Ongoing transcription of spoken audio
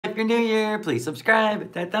if you're new here, please subscribe,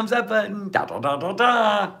 hit that thumbs up button. Da, da, da, da,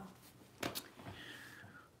 da.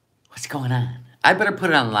 What's going on? I better put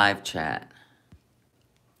it on live chat.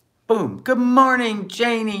 Boom. Good morning,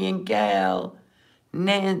 Janie and Gail,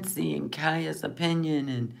 Nancy and Kaya's Opinion,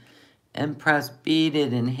 and Empress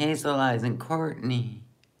Beaded, and Hazel Eyes, and Courtney,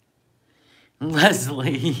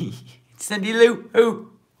 Leslie, Cindy Lou,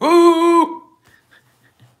 who?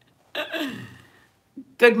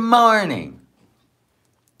 Good morning.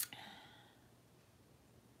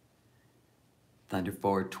 Thunder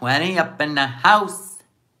 420 up in the house.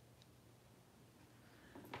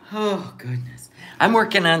 Oh, goodness. I'm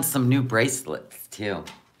working on some new bracelets, too.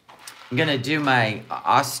 I'm going to do my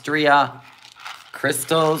Austria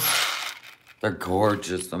crystals. They're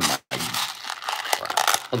gorgeous. Oh, my God.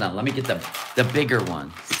 Hold on. Let me get the bigger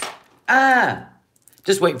ones.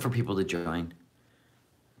 Just waiting for people to join.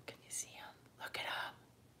 Can you see them? Look it up.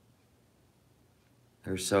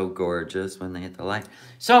 They're so gorgeous when they hit the light.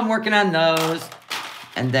 So I'm working on those.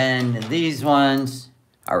 And then these ones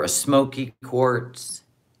are a smoky quartz.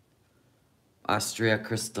 Austria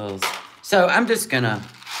crystals. So I'm just gonna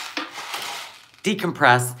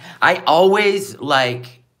decompress. I always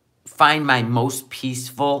find my most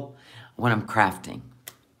peaceful when I'm crafting.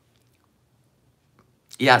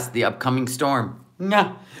 Yes, the upcoming storm.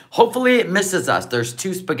 Yeah. Hopefully it misses us. There's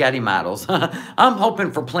 2 spaghetti models. I'm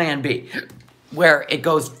hoping for plan B, where it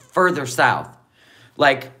goes further south.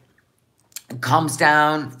 Like, it comes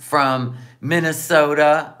down from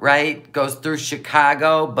Minnesota, right? Goes through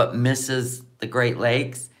Chicago, but misses the Great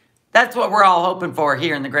Lakes. That's what we're all hoping for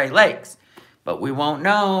here in the Great Lakes. But we won't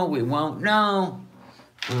know. We won't know.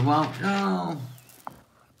 We won't know.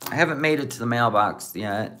 I haven't made it to the mailbox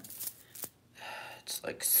yet. It's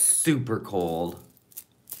like super cold.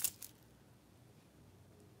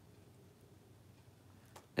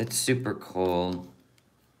 It's super cold.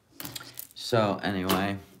 So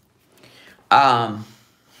anyway, yeah,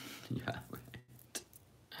 right.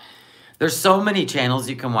 There's so many channels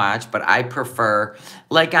you can watch, but I prefer,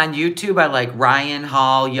 like on YouTube, I like Ryan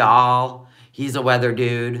Hall, y'all. He's a weather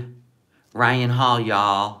dude. Ryan Hall,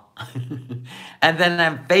 y'all. And then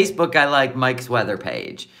on Facebook, I like Mike's weather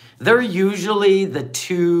page. They're usually the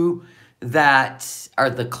 2 that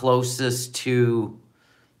are the closest to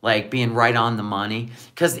being right on the money.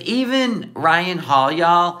 Because even Ryan Hall,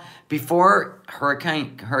 y'all, before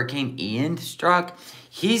Hurricane Ian struck,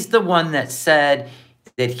 he's the one that said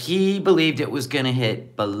that he believed it was going to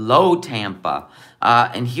hit below Tampa.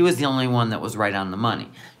 And he was the only one that was right on the money.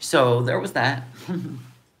 So there was that. You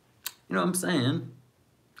know what I'm saying?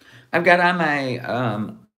 I've got on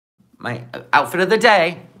my my outfit of the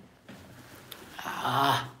day.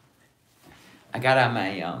 I got on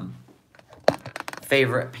my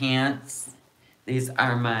favorite pants. These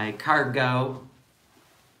are my cargo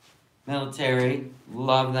military.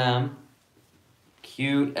 Love them.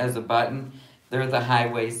 Cute as a button. They're the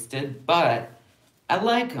high-waisted, but I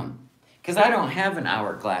like them because I don't have an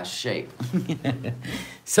hourglass shape.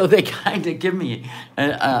 So they kind of give me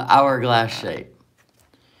an hourglass shape.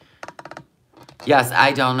 Yes,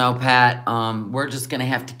 I don't know, Pat. We're just going to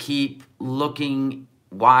have to keep looking,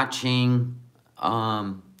 watching,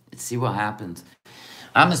 see what happens.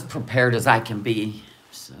 I'm as prepared as I can be.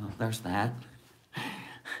 So there's that.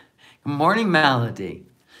 Good morning, Melody.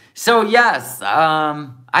 So yes,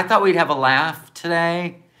 I thought we'd have a laugh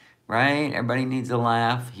today, right? Everybody needs a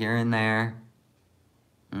laugh here and there.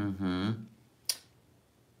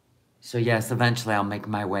 So yes, eventually I'll make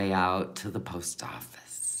my way out to the post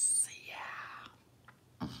office.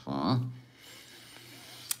 Yeah.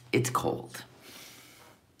 It's cold,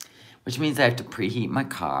 which means I have to preheat my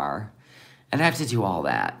car, and I have to do all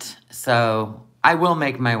that. So I will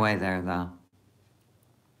make my way there, though.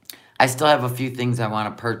 I still have a few things I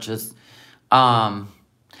want to purchase,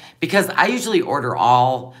 because I usually order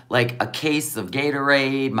all, like a case of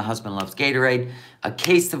Gatorade. My husband loves Gatorade. A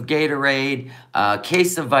case of Gatorade, a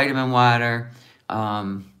case of vitamin water,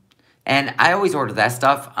 and I always order that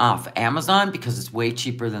stuff off Amazon because it's way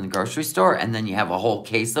cheaper than the grocery store, and then you have a whole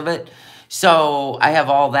case of it. So I have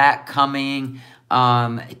all that coming.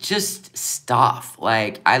 Just stuff.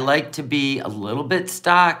 Like, I like to be a little bit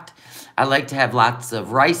stocked. I like to have lots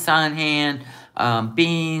of rice on hand,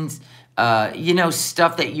 beans, you know,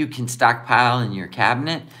 stuff that you can stockpile in your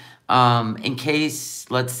cabinet. In case,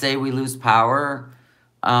 let's say we lose power,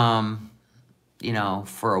 you know,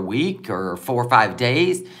 for a week or 4 or 5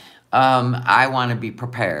 days. I want to be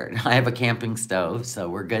prepared. I have a camping stove, so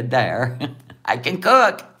we're good there. I can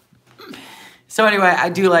cook. So anyway, I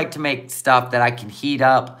do like to make stuff that I can heat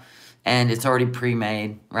up, and it's already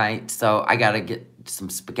pre-made, right? So I got to some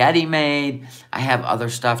spaghetti made. I have other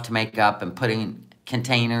stuff to make up and put in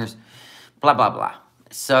containers, blah, blah, blah.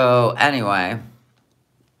 So anyway,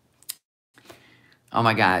 oh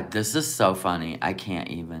my God, this is so funny. I can't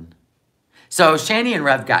even. So Shanny and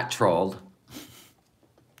Rev got trolled.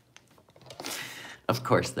 Of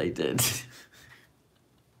course they did.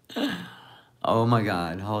 Oh my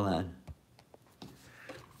God, hold on.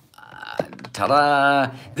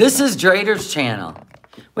 Ta-da! This is Drader's channel.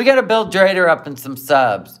 We got to build Drader up in some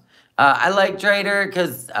subs. I like Drader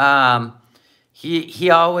because he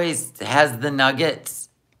always has the nuggets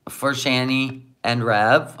for Shanny and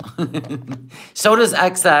Rev. So does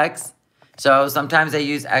XX. So sometimes I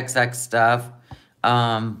use XX stuff.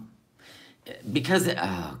 Because,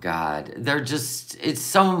 oh God, they're just, it's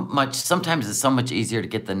so much, sometimes it's so much easier to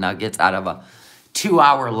get the nuggets out of a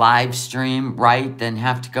 2-hour live stream, right, than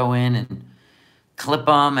have to go in and clip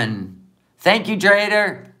them. And thank you,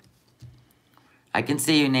 Drader. I can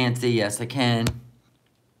see you, Nancy. Yes, I can.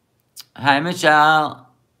 Hi, Michelle.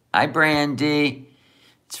 Hi, Brandy.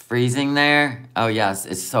 It's freezing there. Oh, yes,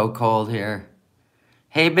 it's so cold here.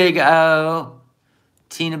 Hey, Big O.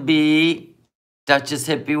 Tina B. Duchess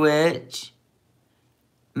Hippie Witch.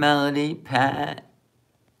 Melody, Pat.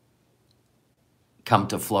 Come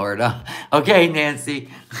to Florida. Okay, Nancy.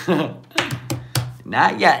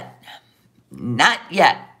 Not yet. Not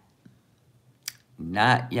yet.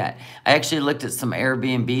 Not yet. I actually looked at some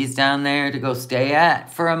Airbnbs down there to go stay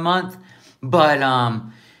at for a month. But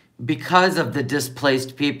because of the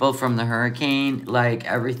displaced people from the hurricane, like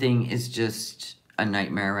everything is just a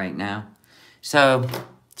nightmare right now. So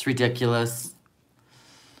it's ridiculous.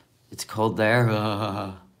 It's cold there.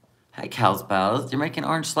 Hi, Cal's Bells. You're making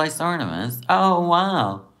orange slice ornaments. Oh,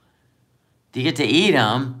 wow. Do you get to eat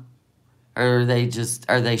them? Or are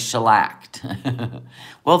they shellacked?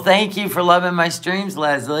 Well, thank you for loving my streams,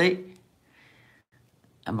 Leslie.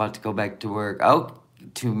 I'm about to go back to work. Oh,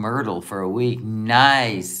 to Myrtle for a week.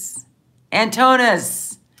 Nice.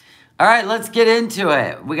 Antonis. All right, let's get into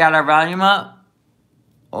it. We got our volume up?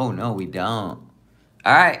 Oh, no, we don't.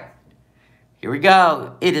 All right. Here we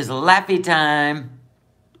go. It is Laffy time.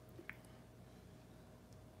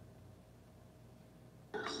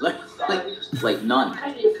 Like none.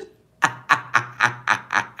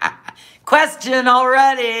 Question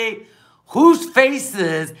already. Whose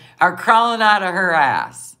faces are crawling out of her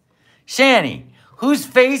ass? Shanny, whose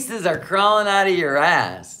faces are crawling out of your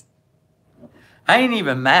ass? I ain't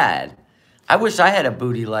even mad. I wish I had a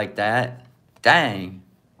booty like that. Dang.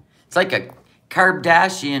 It's like a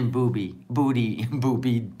Kardashian booty.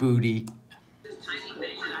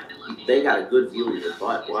 They got a good view of your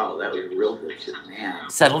butt. Wow, that was real good shit, man.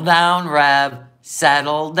 Settle down, Rev.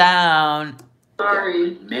 Settle down.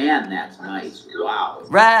 Sorry. Man, that's nice. Wow.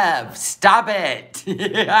 Rev, stop it.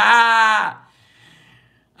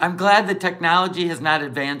 I'm glad the technology has not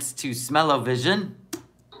advanced to smell-o-vision.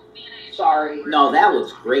 Sorry. No, that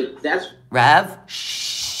was great. That's... Rev,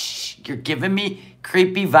 shh. You're giving me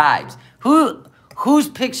creepy vibes. Whose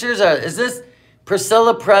pictures are... Is this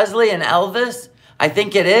Priscilla Presley and Elvis? I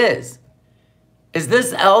think it is. Is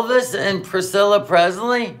this Elvis and Priscilla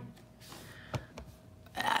Presley?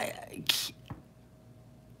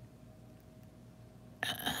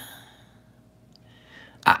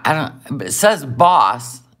 I don't... It says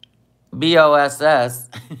boss. B-O-S-S.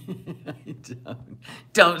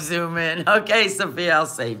 Don't zoom in. Okay, Sophia, I'll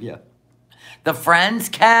save you. The Friends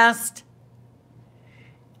cast?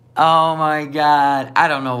 Oh, my God. I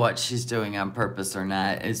don't know what she's doing on purpose or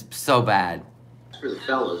not. It's so bad. For the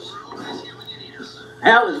fellas.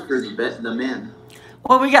 That was for the men.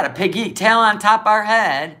 Well, we got a piggy tail on top of our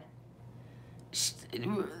head.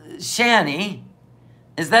 Shanny,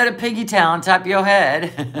 is that a piggy tail on top of your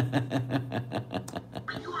head?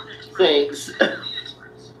 Thanks.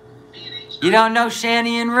 You don't know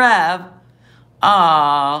Shanny and Rev?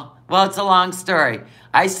 Oh, well, it's a long story.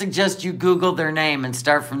 I suggest you Google their name and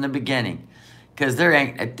start from the beginning. Because there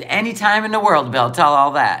ain't any time in the world to be able to tell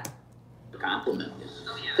all that. Compliment.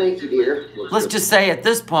 Thank you, dear. Let's just say at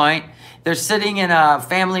this point, they're sitting in a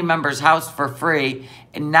family member's house for free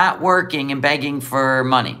and not working and begging for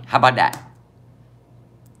money. How about that?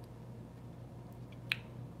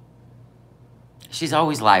 She's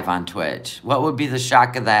always live on Twitch. What would be the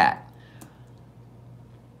shock of that?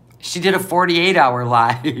 She did a 48-hour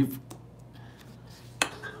live.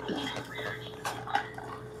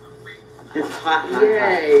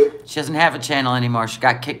 Yay. She doesn't have a channel anymore. She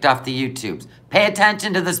got kicked off the YouTubes. Pay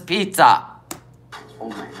attention to this pizza. Oh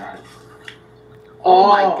my God. Oh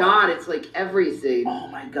my God, it's like everything. Oh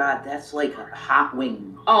my God, that's like a hot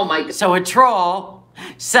wing. Oh my God. So a troll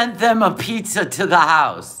sent them a pizza to the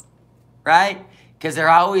house, right? Because they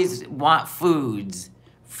always want foods.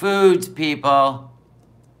 Foods, people.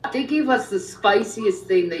 They gave us the spiciest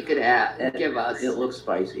thing they could give us. It looks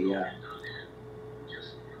spicy, yeah.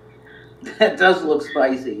 That does look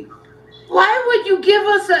spicy. Why would you give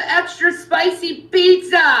us an extra spicy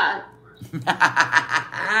pizza?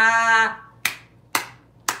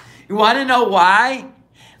 You want to know why?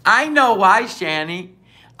 I know why, Shanny.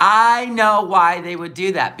 I know why they would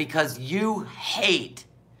do that. Because you hate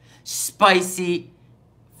spicy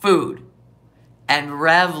food. And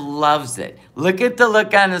Rev loves it. Look at the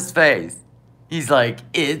look on his face. He's like,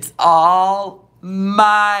 it's all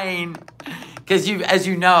mine. Because as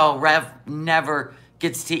you know, Rev never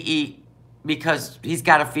gets to eat because he's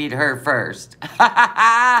got to feed her first.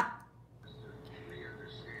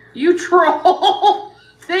 You troll.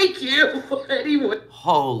 Thank you. Anyway.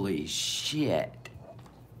 Holy shit.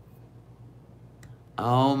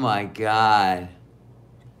 Oh my God.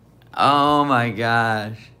 Oh my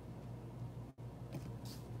gosh.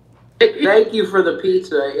 Thank you for the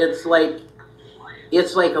pizza. It's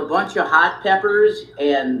like a bunch of hot peppers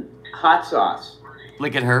and hot sauce.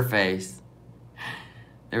 Look at her face.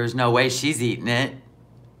 There was no way she's eating it.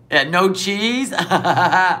 Yeah, no cheese?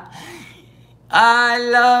 I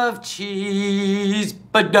love cheese.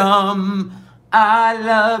 Ba-dum. I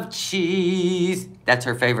love cheese. That's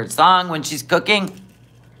her favorite song when she's cooking.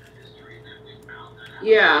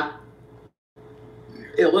 Yeah.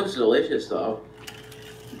 It looks delicious, though.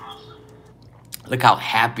 Look how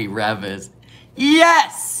happy Rev is.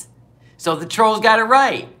 Yes! So the trolls got it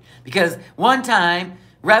right. Because one time,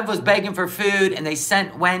 Rev was begging for food, and they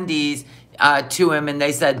sent Wendy's to him, and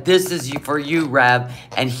they said, "This is for you, Rev."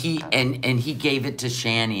 And he gave it to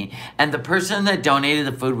Shanny. And the person that donated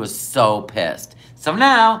the food was so pissed. So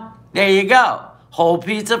now, there you go. Whole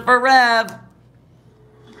pizza for Rev.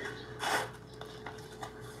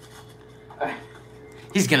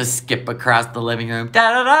 He's gonna skip across the living room.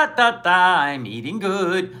 Da da da da da. I'm eating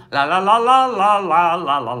good. La la la la la la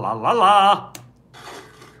la la la la la.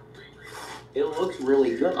 It looks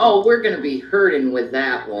really good. Oh, we're gonna be hurting with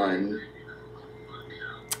that one.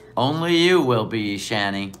 Only you will be,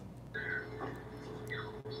 Shanny.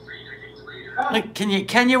 Look,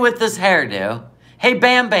 can you with this hairdo? Hey,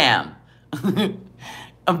 Bam Bam.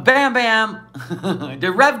 Bam Bam. Did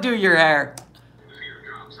Rev do your hair?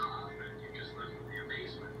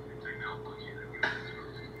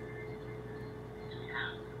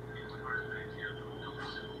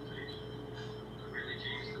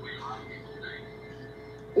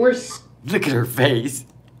 We're Look at her face.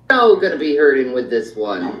 so gonna be hurting with this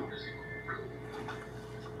one.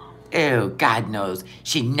 Ew, God knows.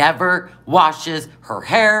 She never washes her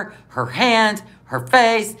hair, her hands, her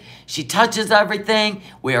face. She touches everything.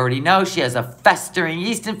 We already know she has a festering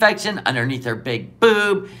yeast infection underneath her big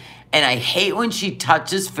boob. And I hate when she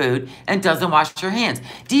touches food and doesn't wash her hands.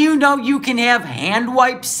 Do you know you can have hand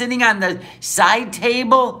wipes sitting on the side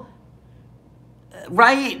table?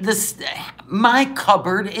 Right? My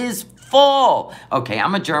cupboard is full. Okay,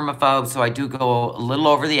 I'm a germaphobe, so I do go a little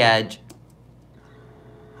over the edge.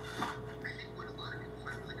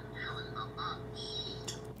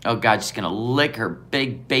 Oh God, she's gonna lick her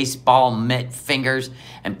big baseball mitt fingers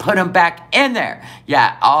and put them back in there.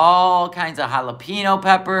 Yeah, all kinds of jalapeno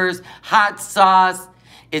peppers, hot sauce.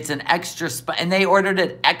 It's an extra and they ordered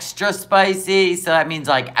it extra spicy, so that means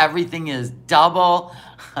like everything is double.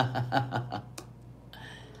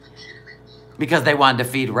 Because they wanted to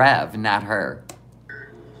feed Rev, not her.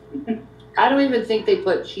 I don't even think they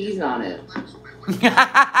put cheese on it.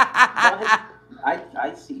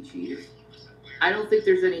 I see cheese. I don't think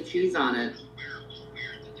there's any cheese on it.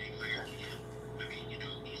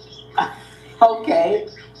 Okay.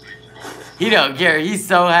 He don't care. He's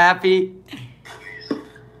so happy.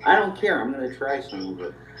 I don't care. I'm gonna try some of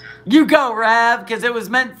it. You go, Rev, because it was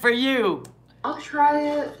meant for you. I'll try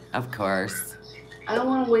it. Of course. I don't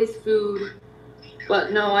want to waste food.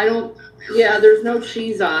 But no, I don't. Yeah, there's no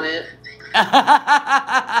cheese on it.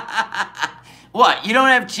 What? You don't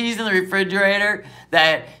have cheese in the refrigerator?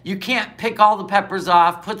 That you can't pick all the peppers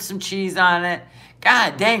off, put some cheese on it?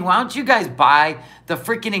 God dang, why don't you guys buy the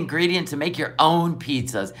freaking ingredients to make your own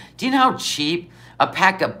pizzas? Do you know how cheap a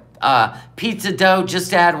pack of pizza dough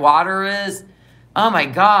just to add water is? Oh my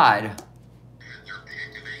God.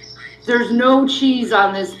 There's no cheese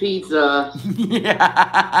on this pizza.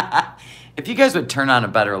 Yeah. If you guys would turn on a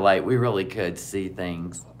better light, we really could see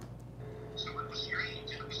things.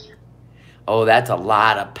 Oh, that's a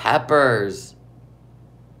lot of peppers.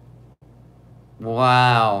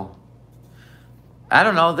 Wow. I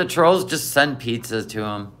don't know. The trolls just send pizzas to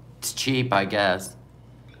them. It's cheap, I guess.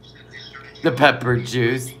 The pepper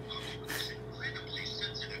juice.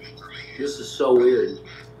 This is so weird.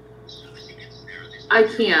 I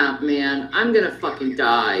can't, man. I'm gonna fucking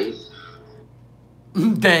die.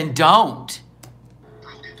 Then don't.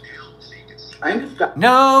 I think it's got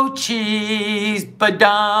No cheese,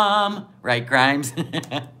 badum. Right, Grimes?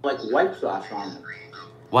 like white sauce on it.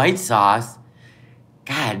 White sauce?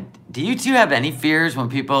 God, do you two have any fears when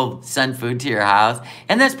people send food to your house?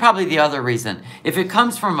 And that's probably the other reason. If it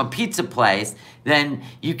comes from a pizza place, then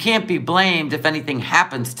you can't be blamed if anything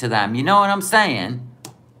happens to them. You know what I'm saying?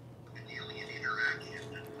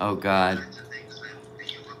 Oh, God.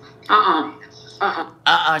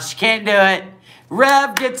 She can't do it.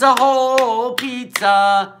 Rev gets a whole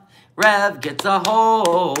pizza. Rev gets a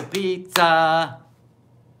whole pizza.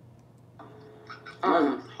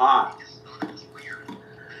 Hot.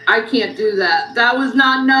 I can't do that. That was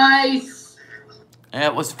not nice.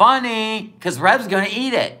 It was funny, because Rev's going to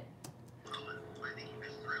eat it.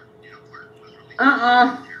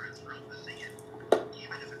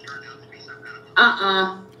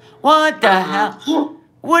 What the hell?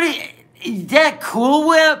 What is that Cool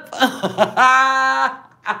Whip?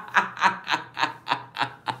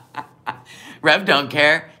 Rev don't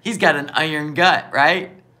care. He's got an iron gut,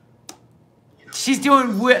 right? She's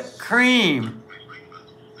doing whipped cream.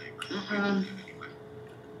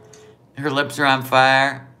 Her lips are on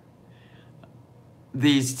fire.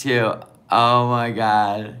 These two. Oh my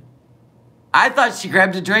God. I thought she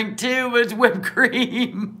grabbed a drink too, but it's whipped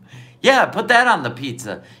cream. Yeah, put that on the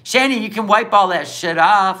pizza. Shanny, you can wipe all that shit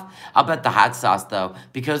off. I'll bet the hot sauce though,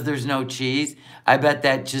 because there's no cheese, I bet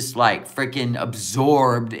that just like freaking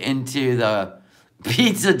absorbed into the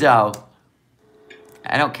pizza dough.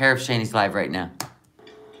 I don't care if Shanny's live right now.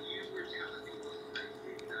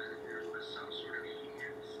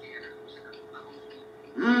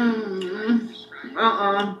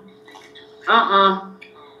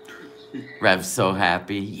 Rev's so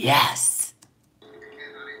happy. Yes.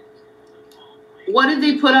 What did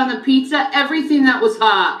they put on the pizza? Everything that was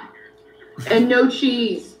hot. And no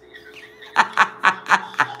cheese.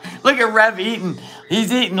 Look at Rev eating.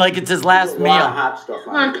 He's eating like it's his last meal. A lot of hot stuff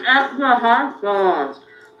on Like extra hot sauce.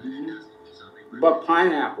 But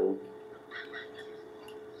pineapple.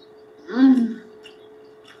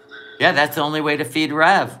 Yeah, that's the only way to feed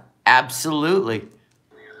Rev. Absolutely.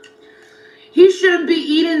 He shouldn't be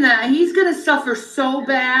eating that. He's gonna suffer so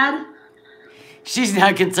bad. She's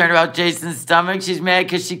not concerned about Jason's stomach. She's mad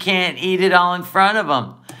because she can't eat it all in front of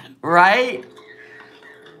him. Right?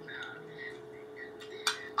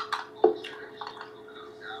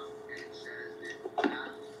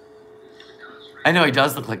 I know he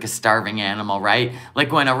does look like a starving animal, right?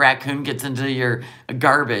 Like when a raccoon gets into your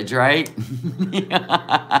garbage, right?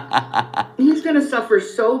 He's gonna suffer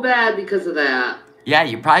so bad because of that. Yeah,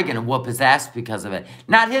 you're probably going to whoop his ass because of it.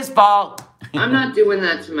 Not his fault. I'm not doing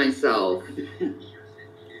that to myself.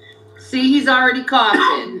 See, he's already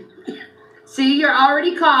coughing. See, you're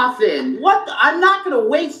already coughing. What? I'm not going to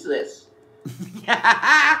waste this.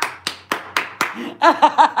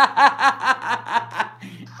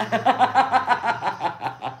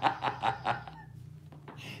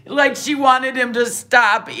 Like she wanted him to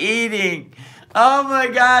stop eating. Oh my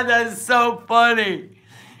God, that's so funny.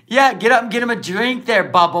 Yeah, get up and get him a drink there,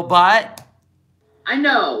 Bubble Butt. I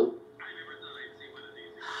know.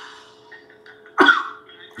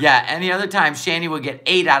 Yeah, any other time, Shanny would get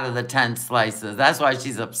 8 out of the 10 slices. That's why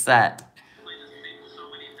she's upset.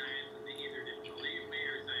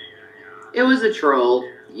 It was a troll.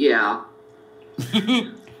 Yeah.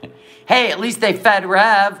 Hey, at least they fed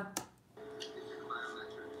Rev.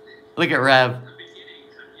 Look at Rev.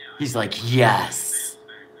 He's like, yes.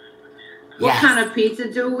 What kind of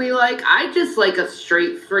pizza do we like? I just like a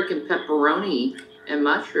straight frickin' pepperoni and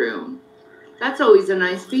mushroom. That's always a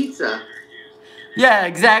nice pizza. Yeah,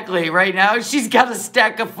 exactly. Right now, she's got a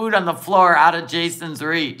stack of food on the floor out of Jason's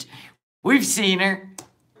reach. We've seen her.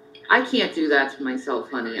 I can't do that to myself,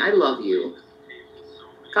 honey. I love you.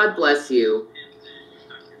 God bless you.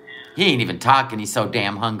 He ain't even talking. He's so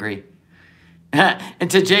damn hungry. And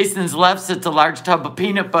to Jason's left sits a large tub of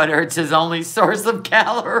peanut butter. It's his only source of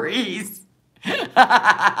calories. God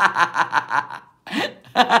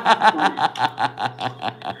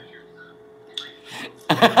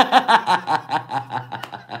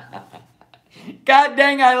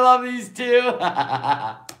dang, I love these two.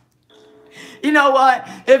 You know what?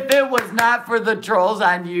 If it was not for the trolls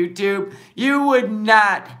on YouTube, you would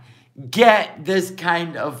not get this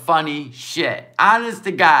kind of funny shit. Honest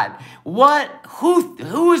to God.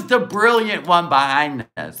 Who is the brilliant one behind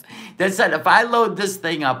this? That said, if I load this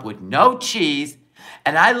thing up with no cheese,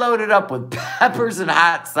 and I load it up with peppers and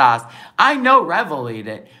hot sauce, I know Rev will eat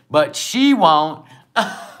it, but she won't.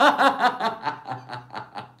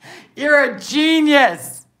 You're a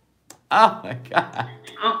genius. Oh my God.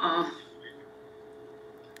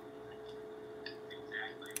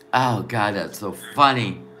 Oh God, that's so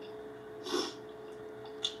funny.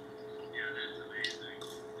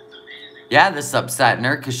 Yeah, this is upsetting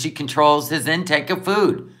her because she controls his intake of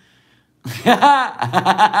food.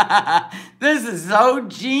 This is so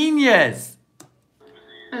genius.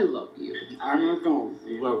 I love you. I'm not going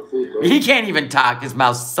to love food. Bro. He can't even talk. His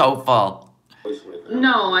mouth's so full.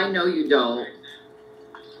 No, I know you don't.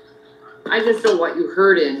 I just don't want you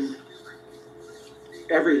hurting.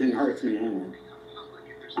 Everything hurts me anyway.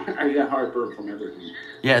 I get heartburn from everything.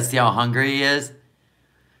 Yeah, see how hungry he is?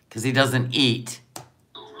 Because he doesn't eat.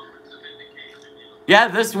 Yeah,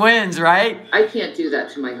 this wins, right? I can't do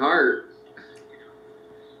that to my heart.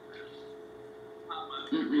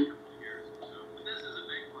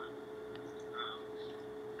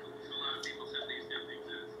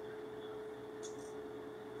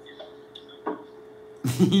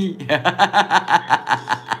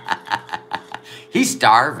 He's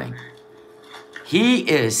starving. He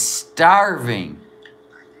is starving.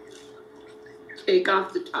 Take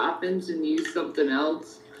off the toppings and use something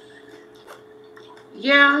else.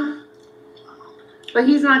 Yeah. But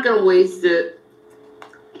he's not going to waste it.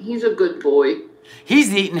 He's a good boy.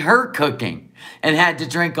 He's eaten her cooking and had to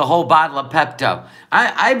drink a whole bottle of Pepto.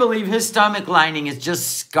 I believe his stomach lining is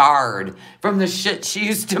just scarred from the shit she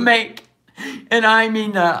used to make. And I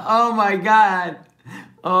mean, oh my God.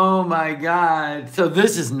 Oh my God. So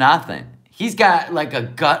this is nothing. He's got like a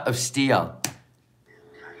gut of steel.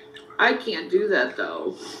 I can't do that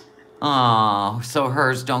though. Oh, so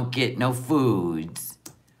hers don't get no foods.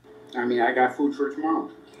 I mean, I got food for tomorrow.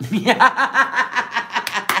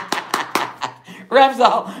 Rev's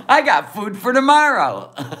all, I got food for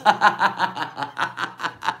tomorrow.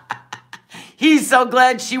 He's so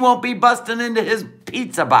glad she won't be busting into his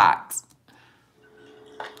pizza box.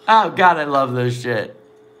 Oh, God, I love this shit.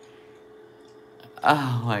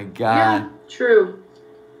 Oh, my God. Yeah, true.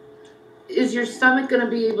 Is your stomach going to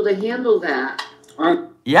be able to handle that?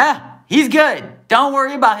 Yeah, he's good. Don't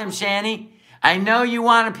worry about him, Shanny. I know you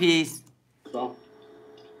want a piece. So?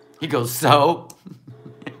 He goes, so?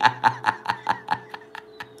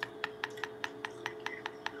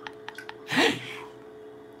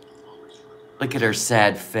 Look at her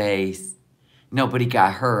sad face. Nobody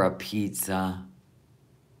got her a pizza.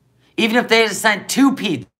 Even if they had sent 2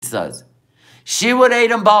 pizzas, she would have ate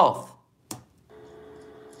them both.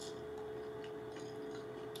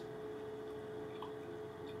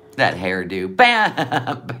 That hairdo.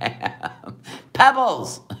 Bam! Bam!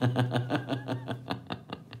 Pebbles!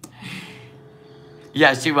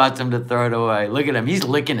 Yeah, she wants him to throw it away. Look at him. He's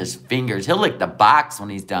licking his fingers. He'll lick the box when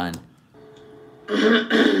he's done.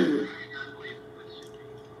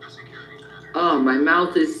 Oh, my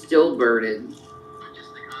mouth is still burning.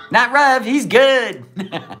 Not Rev. He's good.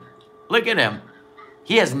 Look at him.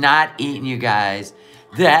 He has not eaten, you guys.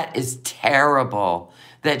 That is terrible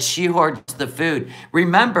that she hoards the food.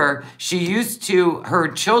 Remember, she used to, her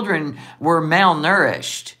children were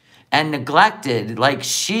malnourished and neglected. Like,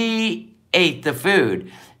 she ate the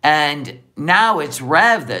food. And now it's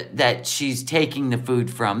Rev that she's taking the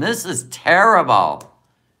food from. This is terrible.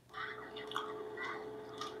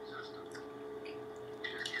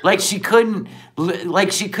 Like she couldn't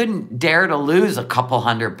dare to lose a couple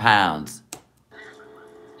 100 pounds.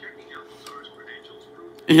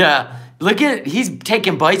 Yeah, look at, he's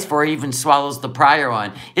taking bites before he even swallows the prior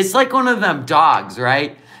one. It's like one of them dogs,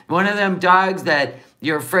 right? One of them dogs that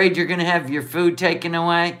you're afraid you're gonna have your food taken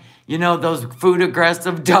away. You know, those food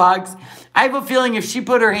aggressive dogs. I have a feeling if she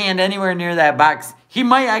put her hand anywhere near that box, he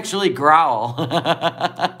might actually growl.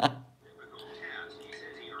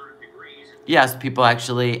 Yes, people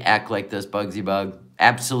actually act like this, Bugsy Bug.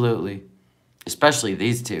 Absolutely. Especially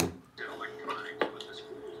these two.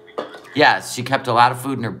 Yes, she kept a lot of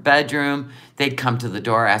food in her bedroom. They'd come to the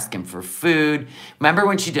door asking for food. Remember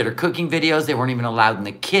when she did her cooking videos? They weren't even allowed in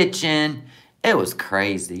the kitchen. It was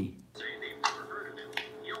crazy.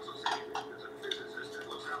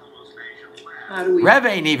 Rev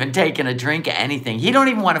ain't even taking a drink of anything. He don't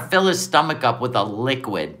even want to fill his stomach up with a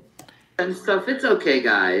liquid. And stuff, it's okay,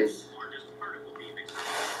 guys.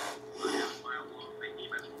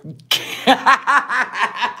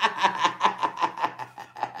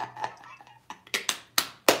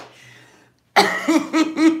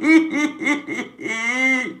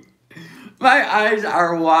 My eyes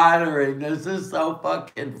are watering. This is so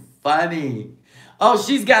fucking funny. Oh,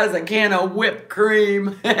 she's got us a can of whipped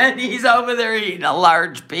cream, and he's over there eating a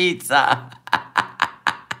large pizza.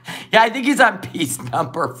 Yeah, I think he's on piece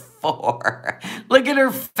number 4. Look at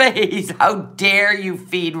her face. How dare you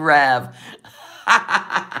feed Rev?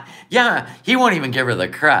 Yeah, he won't even give her the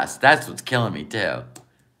crust. That's what's killing me, too.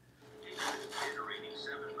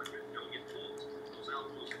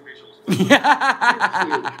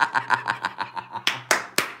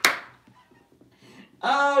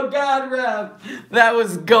 Oh, God, Rev. That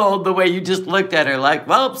was gold, the way you just looked at her like,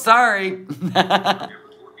 well, sorry. I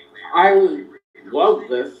would love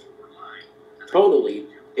this totally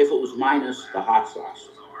if it was minus the hot sauce.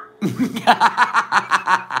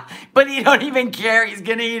 But he don't even care. He's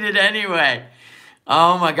going to eat it anyway.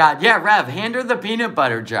 Oh, my God. Yeah, Rev, hand her the peanut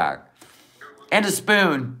butter jar. And a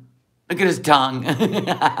spoon. Look at his tongue.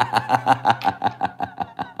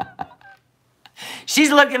 She's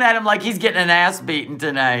looking at him like he's getting an ass beaten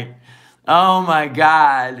tonight. Oh, my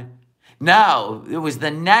God. No, it was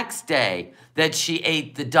the next day that she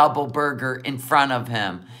ate the double burger in front of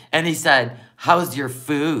him. And he said, how's your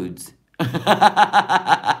foods?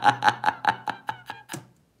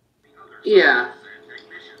 Yeah.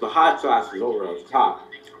 The hot sauce is over the top.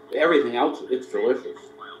 Everything else, it's delicious.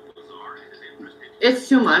 It's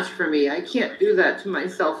too much for me. I can't do that to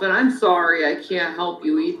myself, and I'm sorry I can't help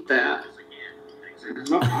you eat that.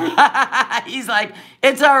 He's like,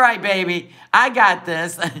 it's all right, baby. I got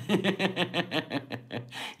this.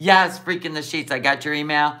 Yes, freaking the sheets. I got your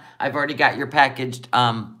email. I've already got your packaged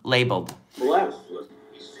labeled. Bless.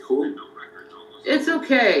 Cool. It's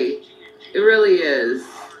okay. It really is.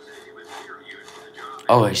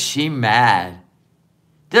 Oh, is she mad?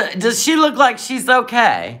 Does she look like she's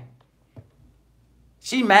okay?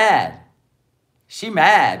 She mad. She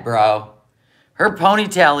mad, bro. Her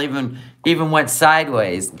ponytail even went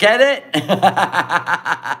sideways. Get it?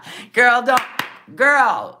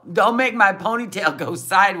 Girl, don't make my ponytail go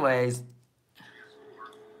sideways.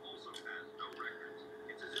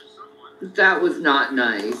 That was not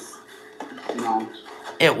nice. No.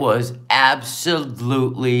 It was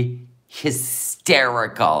absolutely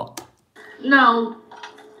hysterical. No.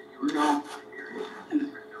 No.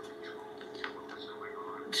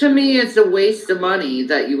 To me, it's a waste of money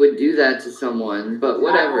that you would do that to someone, but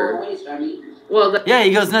whatever. Not always, I mean, Well, Yeah,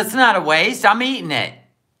 he goes, that's not a waste. I'm eating it.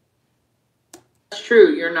 that's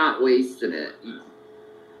true. You're not wasting it.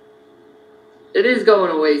 It is going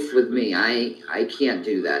to waste with me. I can't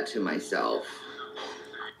do that to myself.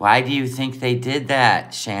 Why do you think they did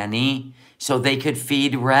that, Shanny? So they could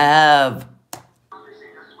feed Rev.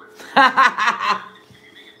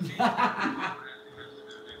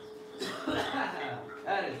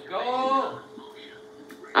 That is gold.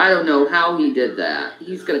 I don't know how he did that.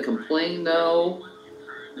 He's going to complain, though.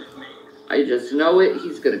 I just know it.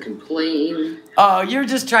 He's going to complain. Oh, you're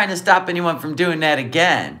just trying to stop anyone from doing that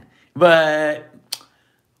again. But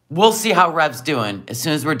we'll see how Rev's doing as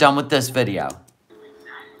soon as we're done with this video.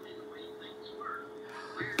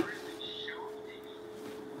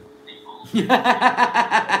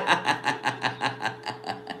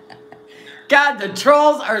 God, the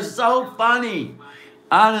trolls are so funny.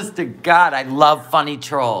 Honest to God, I love funny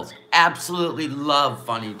trolls. Absolutely love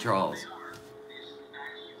funny trolls.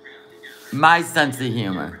 My sense of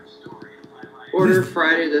humor. Order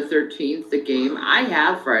Friday the 13th, the game. I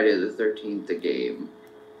have Friday the 13th, the game.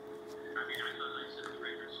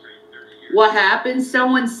 What happened?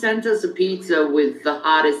 Someone sent us a pizza with the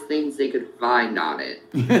hottest things they could find on it.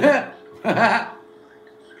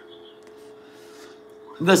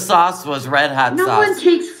 The sauce was red hot No sauce. one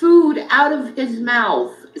takes food out of his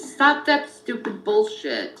mouth. Stop that stupid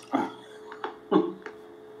bullshit.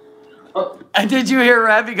 And did you hear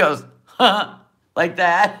Rev? He goes, huh, like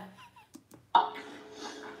that.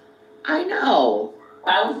 I know.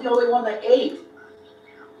 I was the only one that ate.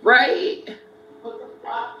 Right? What the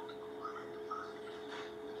fuck?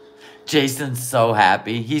 Jason's so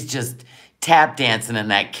happy. He's just tap dancing in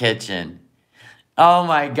that kitchen. Oh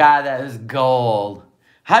my God, that is gold.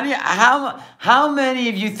 How many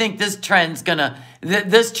of you think this trend's gonna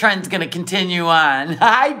continue on?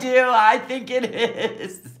 I do. I think it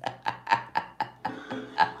is.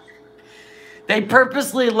 They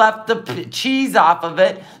purposely left the cheese off of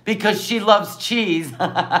it because she loves cheese. They're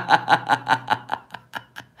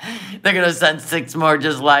gonna send 6 more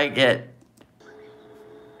just like it.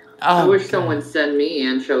 I Oh, wish God. someone send me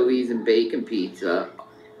anchovies and bacon pizza.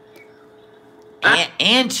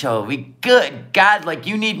 Anchovy, good God, like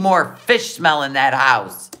you need more fish smell in that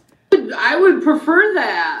house. I would prefer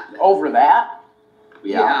that. Over that?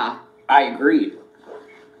 Yeah. I agree.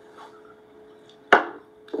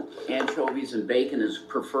 Anchovies and bacon is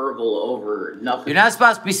preferable over nothing You're not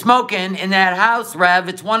supposed to be smoking in that house, Rev.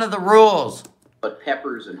 It's one of the rules. but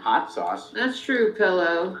peppers and hot sauce. That's true,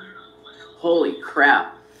 Pillow. Holy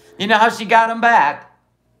crap. You know how she got him back?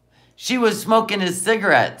 She was smoking his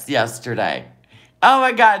cigarettes yesterday. Oh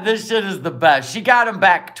my God, this shit is the best. She got him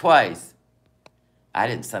back twice. I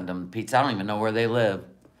didn't send him pizza. I don't even know where they live.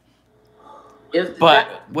 But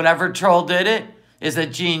whatever troll did it is a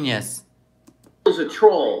genius. It was a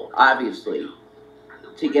troll, obviously.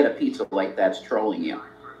 To get a pizza like that's trolling you.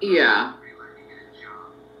 Yeah.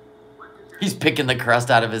 He's picking the crust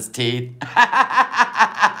out of his teeth.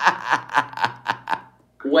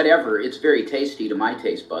 Whatever, it's very tasty to my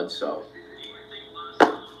taste buds, so.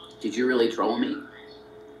 Did you really troll me?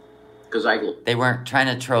 Because They weren't trying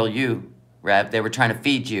to troll you, Rev. They were trying to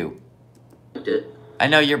feed you. did. I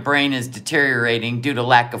know your brain is deteriorating due to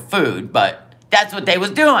lack of food, but that's what they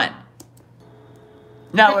was doing.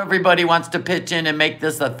 Now everybody wants to pitch in and make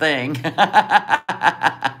this a thing.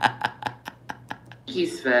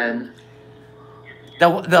 He's fed.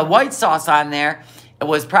 The white sauce on there, it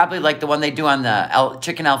was probably like the one they do on the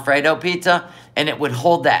chicken Alfredo pizza, and it would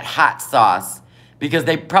hold that hot sauce because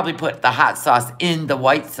they probably put the hot sauce in the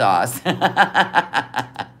white sauce. If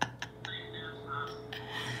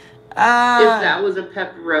that was a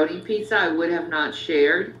pepperoni pizza, I would have not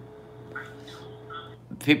shared.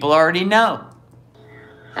 People already know.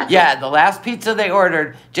 Yeah, the last pizza they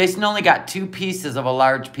ordered, Jason only got 2 pieces of a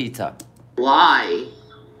large pizza. Why?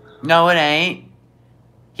 No, it ain't.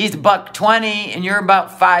 He's $1.20 and you're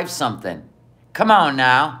about 5 something. Come on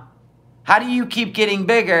now. How do you keep getting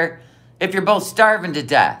bigger if you're both starving to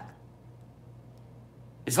death?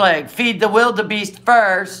 It's like feed the wildebeest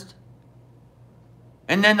first,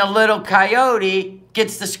 and then the little coyote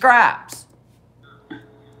gets the scraps.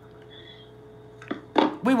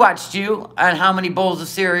 We watched you on how many bowls of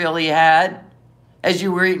cereal he had as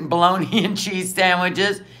you were eating bologna and cheese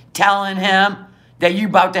sandwiches, telling him that you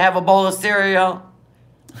about to have a bowl of cereal.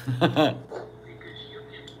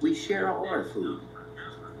 We share all our food.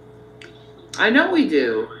 I know we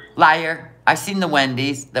do. Liar. I seen the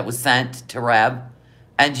Wendy's that was sent to Rev,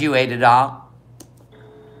 and you ate it all.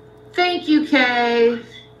 Thank you, Kay.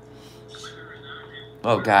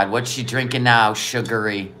 Oh, God, what's she drinking now?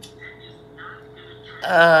 Sugary.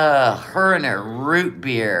 Her and her root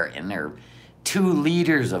beer and her 2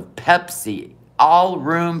 liters of Pepsi, all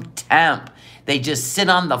room temp. They just sit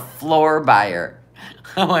on the floor by her.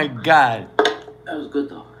 Oh, my God. That was good,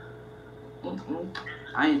 though.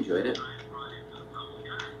 I enjoyed it.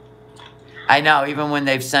 I know, even when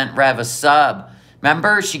they've sent Rev a sub.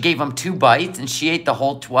 Remember, she gave him 2 bites and she ate the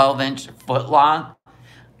whole 12-inch foot long?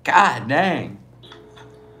 God dang.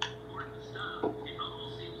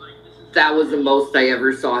 That was the most I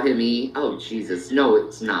ever saw him eat. Oh, Jesus. No,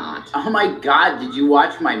 it's not. Oh my God, did you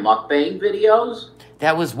watch my mukbang videos?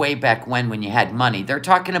 That was way back when you had money. They're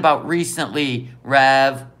talking about recently,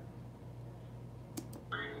 Rev.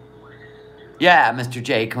 Yeah, Mr.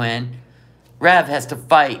 J. Quinn. Rev has to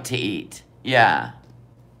fight to eat. Yeah.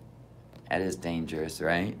 That is dangerous,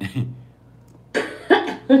 right?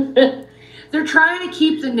 They're trying to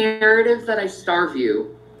keep the narrative that I starve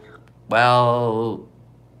you. Well,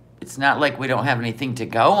 it's not like we don't have anything to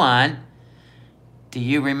go on. Do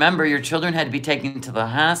you remember your children had to be taken to the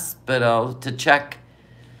hospital to check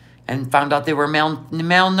and found out they were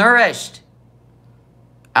malnourished?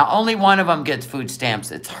 Only one of them gets food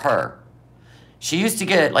stamps. It's her. She used to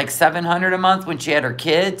get like $700 a month when she had her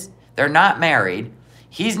kids. They're not married.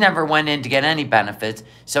 He's never went in to get any benefits.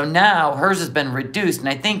 So now hers has been reduced. And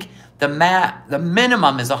I think the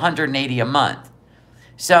minimum is $180 a month.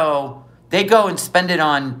 So they go and spend it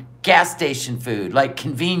on gas station food, like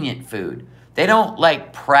convenient food. They don't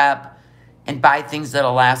like prep and buy things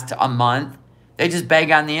that'll last a month. They just beg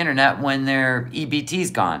on the internet when their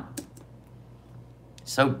EBT's gone.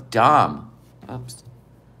 So dumb. Oops.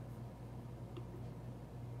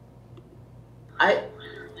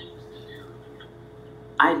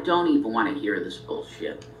 I don't even want to hear this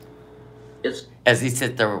bullshit. It's As he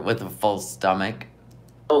sits there with a full stomach.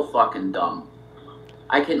 so fucking dumb.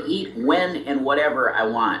 I can eat when and whatever I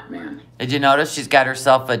want, man. Did you notice she's got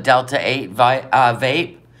herself a Delta 8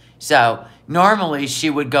 vape? So normally she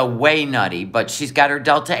would go way nutty, but she's got her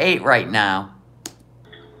Delta 8 right now.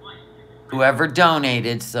 Whoever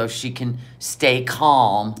donated so she can stay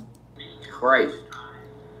calm. Christ.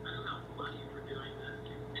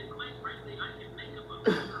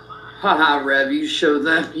 Haha, Rev, you showed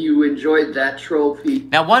them you enjoyed that trophy.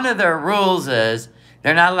 Now, one of their rules is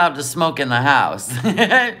they're not allowed to smoke in the house.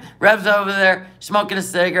 Rev's over there smoking a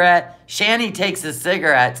cigarette. Shanny takes his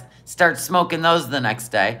cigarettes, starts smoking those the next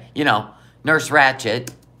day. You know, Nurse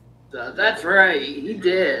Ratched. That's right, he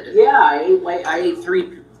did. Yeah, I ate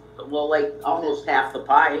 3, well, like almost half the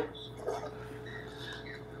pie.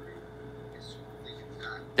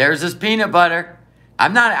 There's his peanut butter.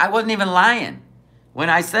 I wasn't even lying when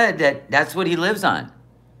I said that that's what he lives on.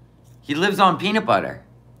 He lives on peanut butter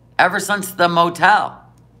ever since the motel.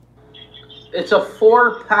 It's a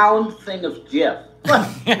 4-pound thing of Jif.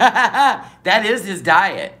 That is his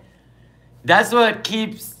diet. That's what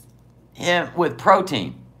keeps him with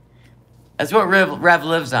protein. That's what Rev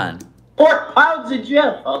lives on. 4 pounds of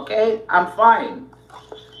Jif, okay? I'm fine.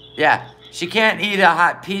 Yeah, she can't eat a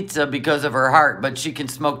hot pizza because of her heart, but she can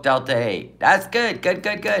smoke Delta 8. That's good, good,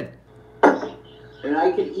 good, good. And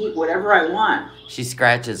I can eat whatever I want. She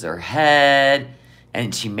scratches her head,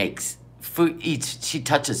 and she makes food, she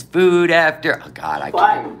touches food after. Oh, God, I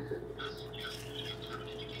can't.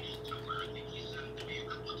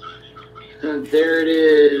 There it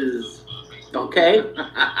is. Okay?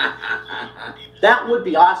 That would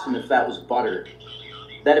be awesome if that was butter.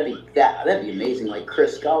 That'd be amazing. Like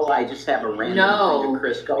Crisco. I just have a random thing of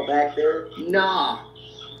Crisco back there. No.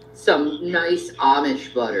 Some nice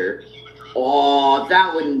Amish butter. Oh,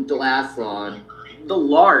 that wouldn't last long. The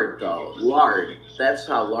lard, though. Lard. That's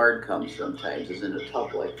how lard comes sometimes, is in a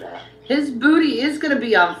tub like that. His booty is going to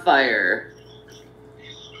be on fire.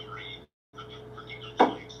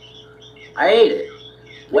 I ate it.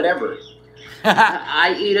 Whatever.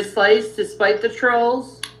 I eat a slice to spite the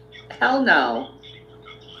trolls? Hell no.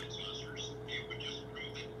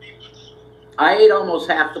 I ate almost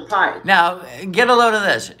half the pie. Now, get a load of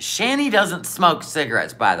this. Shanny doesn't smoke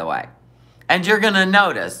cigarettes, by the way. And you're going to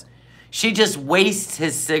notice, she just wastes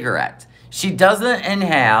his cigarettes. She doesn't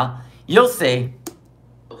inhale. You'll see.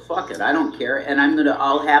 Well, fuck it. I don't care. And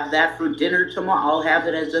I'll have that for dinner tomorrow. I'll have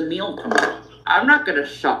it as a meal tomorrow. I'm not going to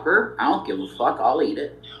supper. I don't give a fuck. I'll eat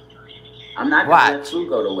it. I'm not going to let food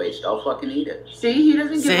go to waste. I'll fucking eat it. See, he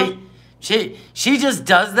doesn't give a... She just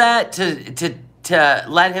does that to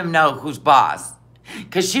let him know who's boss.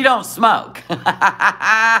 Because she don't smoke.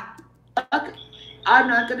 I'm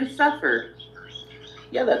not going to suffer.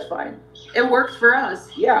 Yeah, that's fine. It works for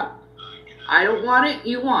us. Yeah. I don't want it,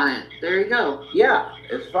 you want it. There you go. Yeah,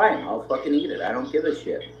 it's fine. I'll fucking eat it. I don't give a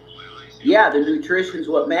shit. Yeah, the nutrition's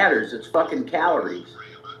what matters. It's fucking calories.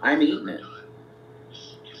 I'm eating it.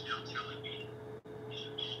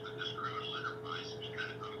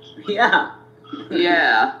 Yeah.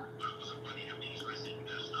 Yeah.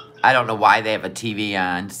 I don't know why they have a TV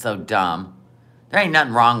on. So dumb. There ain't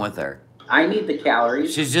nothing wrong with her. I need the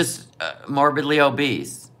calories. She's just morbidly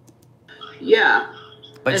obese. Yeah.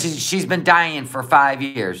 But she's been dying for 5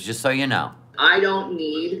 years, just so you know. I don't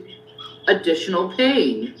need additional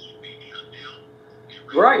pain.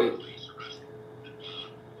 Right.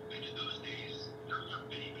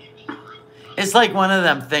 It's like one of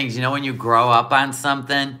them things, you know, when you grow up on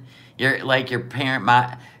something, you're like your parent,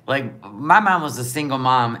 my mom was a single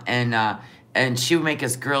mom, and she would make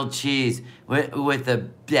us grilled cheese with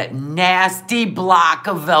that nasty block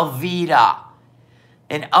of Velveeta.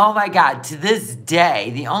 And oh my God, to this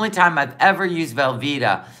day, the only time I've ever used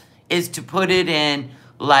Velveeta is to put it in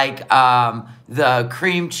like the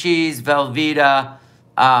cream cheese Velveeta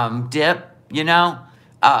dip, you know?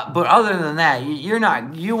 But other than that,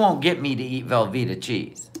 you won't get me to eat Velveeta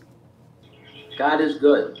cheese. God is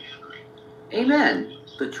good. Amen.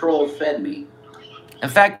 The troll fed me. In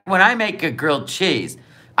fact, when I make a grilled cheese,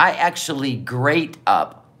 I actually grate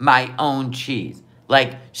up my own cheese,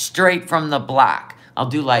 like straight from the block. I'll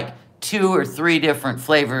do like 2 or 3 different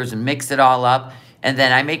flavors and mix it all up. And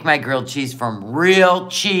then I make my grilled cheese from real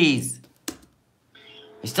cheese.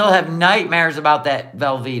 I still have nightmares about that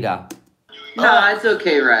Velveeta. No, it's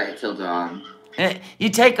okay right till dawn. You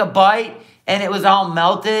take a bite and it was all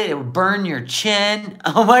melted. It would burn your chin.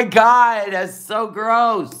 Oh my God, that's so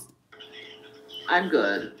gross. I'm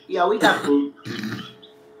good. Yeah, we got food.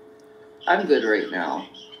 I'm good right now.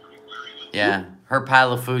 Yeah, her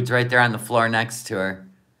pile of food's right there on the floor next to her.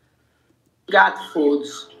 Got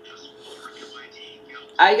foods.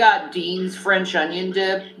 I got Dean's French onion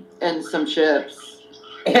dip and some chips.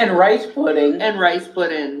 And rice pudding. And rice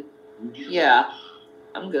pudding. Yeah,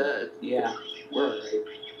 I'm good. Yeah, we're all right.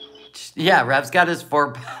 Yeah, Rev's got his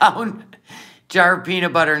 4-pound jar of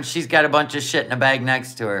peanut butter, and she's got a bunch of shit in a bag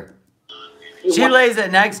next to her. She lays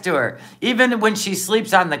it next to her. Even when she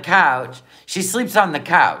sleeps on the couch, she sleeps on the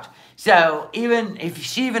couch. So even if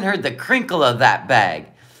she even heard the crinkle of that bag,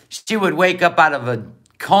 she would wake up out of a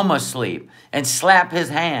coma sleep and slap his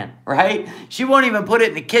hand, right? She won't even put it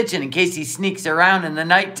in the kitchen in case he sneaks around in the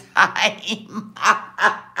nighttime.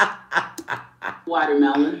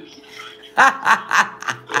 Watermelon.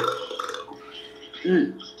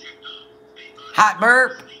 Hot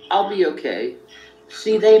burp. I'll be okay.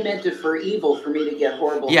 See, they meant it for evil for me to get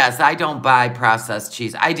horrible. Yes, I don't buy processed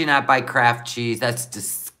cheese. I do not buy Kraft cheese. That's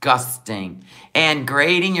disgusting. disgusting. And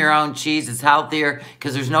grating your own cheese is healthier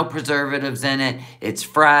because there's no preservatives in it. It's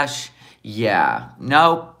fresh. Yeah.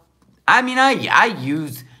 Nope. I mean, I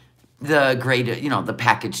use the grated, the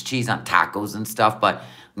packaged cheese on tacos and stuff, but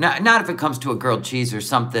not if it comes to a grilled cheese or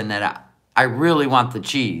something that I really want the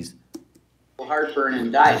cheese. Heartburn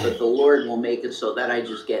and die, but the Lord will make it so that I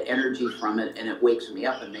just get energy from it and it wakes me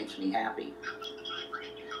up and makes me happy.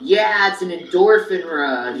 Yeah, it's an endorphin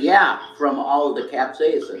rush. Yeah, from all of the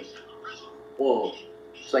capsaicin. Whoa,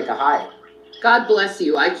 it's like a high. God bless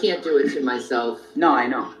you. I can't do it to myself. No, I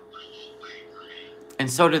know. And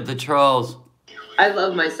so did the trolls. I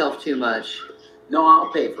love myself too much. No,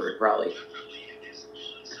 I'll pay for it probably.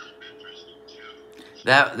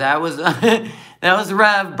 That was that was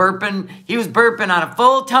Rev burping. He was burping on a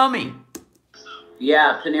full tummy.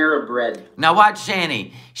 Yeah, Panera bread. Now watch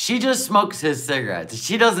Shanny. She just smokes his cigarettes.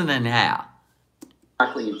 She doesn't inhale.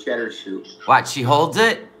 Broccoli and cheddar soup. Watch, she holds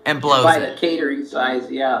it and blows By it. the catering size,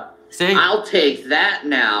 yeah. See? I'll take that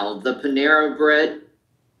now. The Panera bread.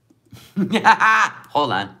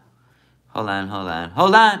 Hold on. Hold on, hold on.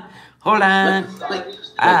 Hold on. Hold on. Like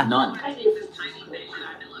none.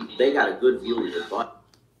 They got a good view of your butt.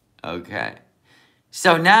 Okay.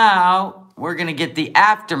 So now we're going to get the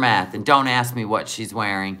aftermath. And don't ask me what she's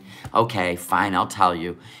wearing. Okay, fine, I'll tell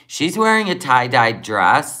you. She's wearing a tie-dyed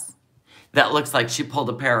dress that looks like she pulled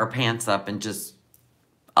a pair of pants up and just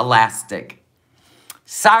elastic.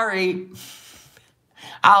 Sorry.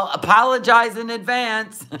 I'll apologize in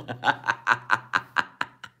advance.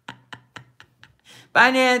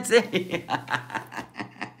 Bye, Nancy.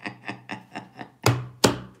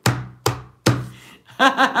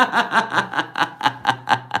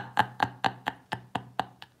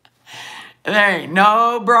 There ain't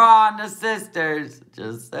no bra on the sisters.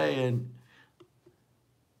 Just saying.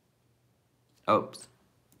 Oops.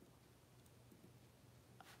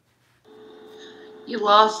 You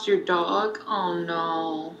lost your dog? Oh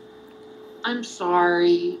no. I'm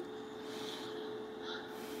sorry.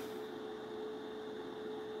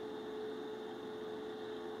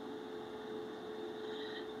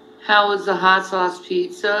 How was the hot sauce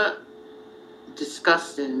pizza?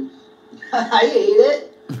 Disgusting. I ate it.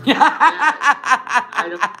 I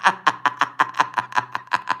don't.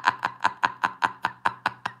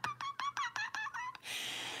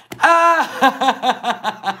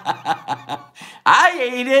 I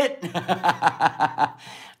ate it.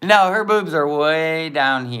 No, her boobs are way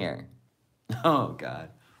down here. Oh, God.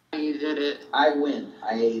 You did it. I win.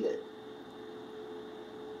 I ate it.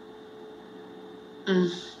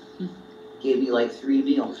 Gave me like 3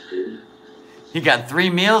 meals, dude. You got 3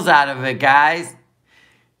 meals out of it, guys.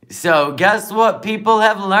 So guess what people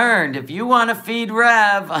have learned? If you want to feed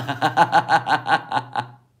Rev.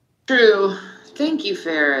 True. Thank you,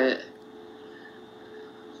 Ferret.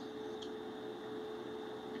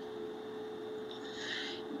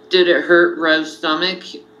 Did it hurt Rev's stomach?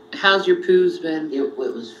 How's your poos been? It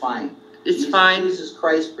was fine. It's fine. Jesus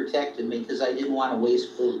Christ protected me because I didn't want to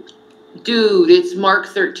waste food. Dude, it's Mark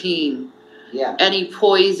 13. Yeah. Any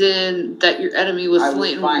poison that your enemy was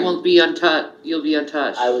slain won't be untouched. You'll be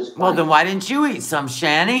untouched. I was fine. Well, then why didn't you eat some,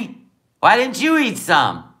 Shanny? Why didn't you eat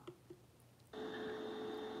some?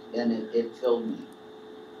 And it filled me.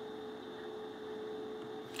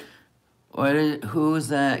 Who is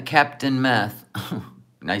that? Captain Meth.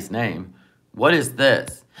 Nice name. What is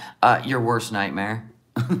this? Your worst nightmare.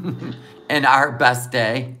 And our best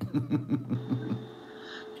day.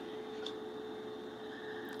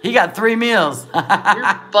 He got 3 meals.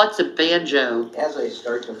 Your butt's a banjo. As I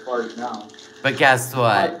start to fart now. But guess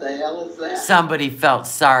what? What the hell is that? Somebody felt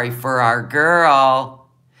sorry for our girl.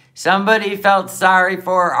 Somebody felt sorry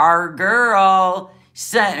for our girl.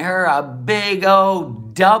 Sent her a big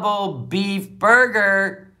old double beef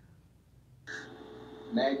burger.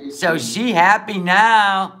 So she happy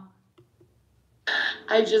now.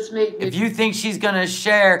 I just made... If you think she's going to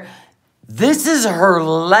share, this is her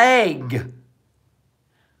leg.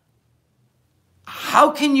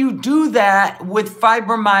 How can you do that with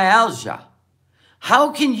fibromyalgia?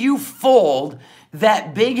 How can you fold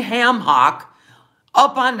that big ham hock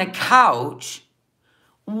up on the couch?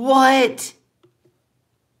 What?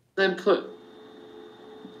 Then put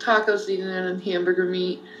taco seasoning and hamburger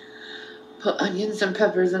meat. Put onions and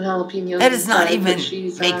peppers and jalapenos. That does not even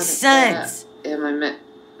make sense. And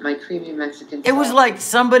my creamy Mexican sauce. It was like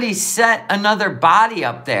somebody set another body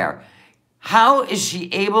up there. How is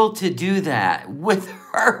she able to do that with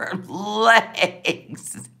her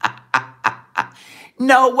legs?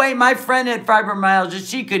 No way, my friend had fibromyalgia.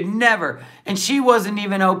 She could never. And she wasn't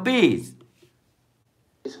even obese.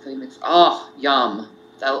 Oh, yum.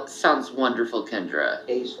 That sounds wonderful, Kendra.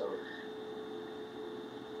 Queso.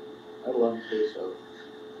 I love queso.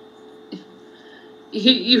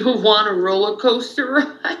 You want a roller coaster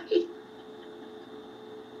ride?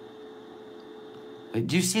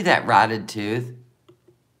 Did you see that rotted tooth?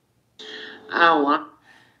 I don't want.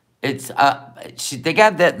 It's they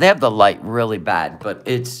have the light really bad, but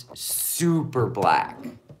it's super black.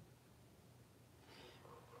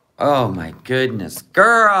 Oh my goodness,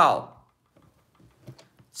 girl!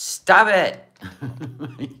 Stop it! Oh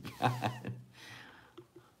my God.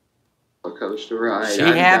 Roller coaster ride. She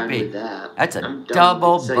I'm happy. done with that. That's a I'm done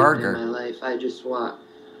double with excitement burger. in my life. I just want.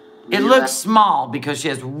 It looks small because she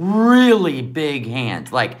has really big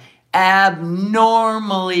hands, like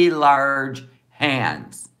abnormally large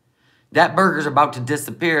hands. That burger's about to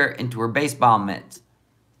disappear into her baseball mitts.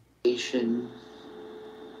 And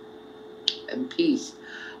peace.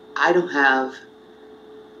 I don't have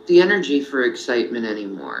the energy for excitement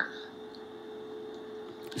anymore.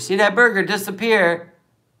 You see that burger disappear?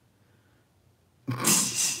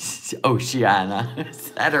 Oceana.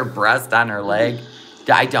 Is that her breast on her leg?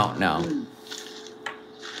 I don't know.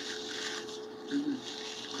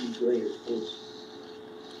 Enjoy your food.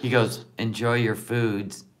 He goes, enjoy your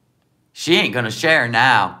foods. She ain't gonna share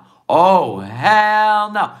now. Oh,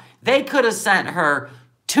 hell no. They could have sent her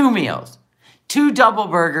 2 meals. 2 double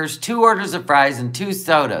burgers, 2 orders of fries, and 2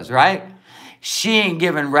 sodas, right? She ain't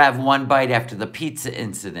giving Rev 1 bite after the pizza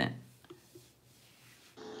incident.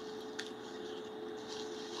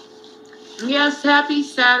 Yes, happy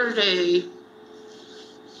Saturday.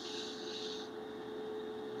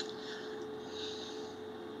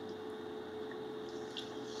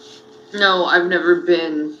 No, I've never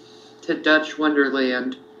been to Dutch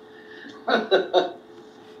Wonderland.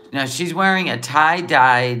 Now, she's wearing a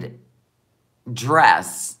tie-dyed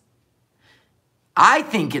dress. I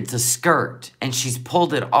think it's a skirt, and she's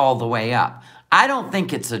pulled it all the way up. I don't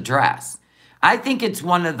think it's a dress. I think it's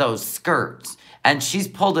one of those skirts, and she's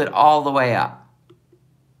pulled it all the way up.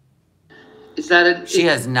 Is that a... She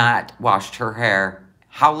has not washed her hair.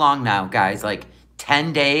 How long now, guys? Like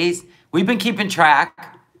 10 days? We've been keeping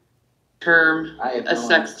track. Term, a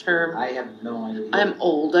sex term. I have no idea. I'm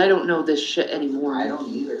old. I don't know this shit anymore. I don't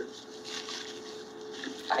either.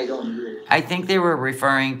 I think they were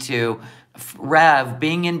referring to Rev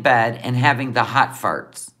being in bed and having the hot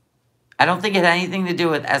farts. I don't think it had anything to do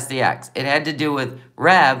with SDX. It had to do with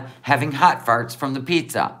Rev having hot farts from the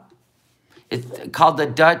pizza. It's called the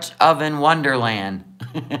Dutch Oven Wonderland.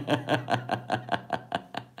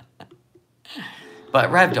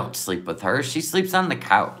 But Rev don't sleep with her. She sleeps on the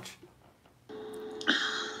couch.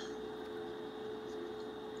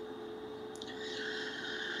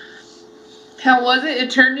 How was it?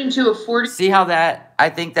 It turned into a 40... See how that...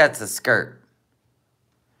 I think that's a skirt.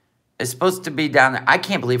 It's supposed to be down there. I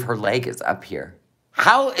can't believe her leg is up here.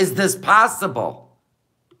 How is this possible?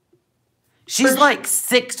 She's like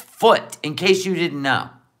 6 foot, in case you didn't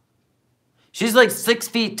know. She's like 6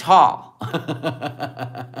 feet tall.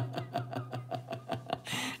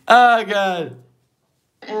 Oh, God.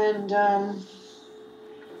 And,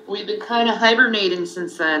 we've been kind of hibernating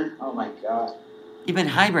since then. Oh, my God. You've been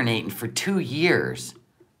hibernating for 2 years.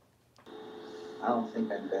 I don't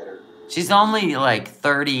think I'm better. She's only like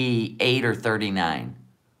 38 or 39.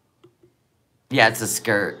 Yeah, it's a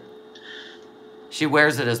skirt. She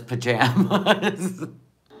wears it as pajamas.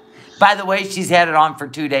 By the way, she's had it on for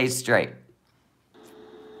 2 days straight.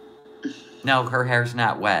 No, her hair's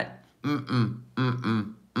not wet.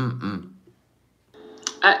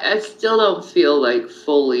 I still don't feel like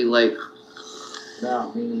fully like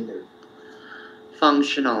No, me neither.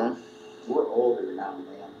 functional. We're older now,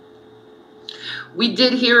 man. We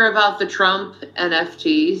did hear about the Trump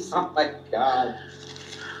NFTs. Oh my God.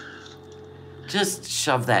 Just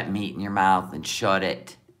shove that meat in your mouth and shut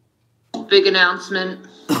it. Big announcement.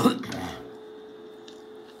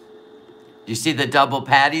 You see the double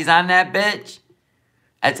patties on that bitch?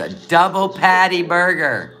 That's a double patty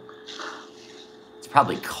burger. It's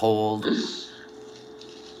probably cold.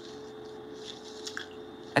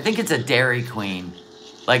 I think it's a Dairy Queen.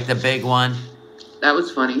 Like the big one. That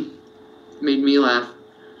was funny. Made me laugh.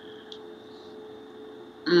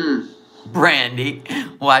 Brandy,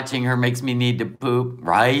 watching her makes me need to poop,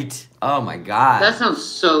 right? Oh my God. That sounds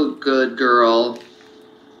so good, girl.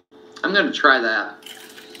 I'm gonna try that.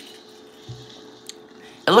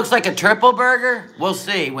 It looks like a triple burger. We'll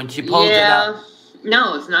see when she pulls it up.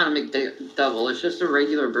 No, it's not a McDouble. It's just a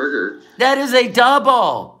regular burger. That is a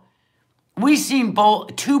double. We seen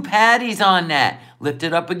 2 patties on that. Lift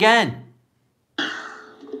it up again.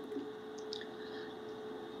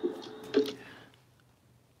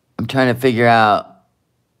 I'm trying to figure out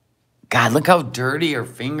God, look how dirty her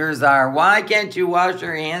fingers are. Why can't you wash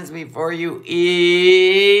your hands before you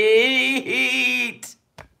eat?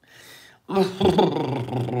 Now,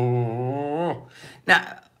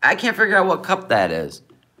 I can't figure out what cup that is.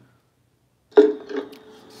 I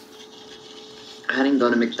didn't go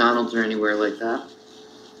to McDonald's or anywhere like that.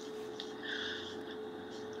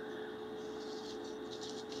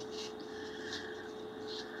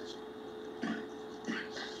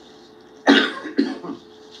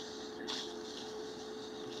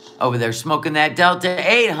 Over there smoking that Delta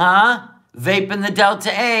 8, huh? Vaping the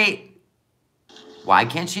Delta 8. Why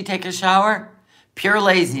can't she take a shower? Pure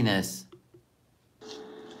laziness.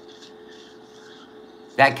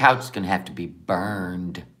 That couch is going to have to be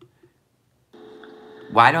burned.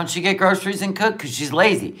 Why don't she get groceries and cook? Because she's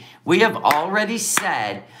lazy. We have already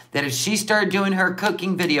said that if she started doing her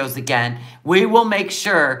cooking videos again, we will make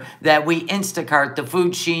sure that we Instacart the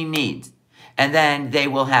food she needs. And then they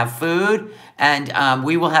will have food and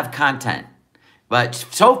we will have content. But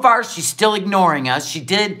so far, she's still ignoring us. She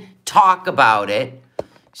did talk about it.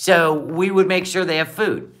 So we would make sure they have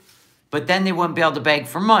food. But then they wouldn't be able to beg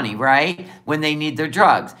for money, right? When they need their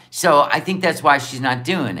drugs. So I think that's why she's not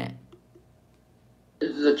doing it.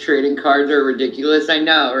 The trading cards are ridiculous, I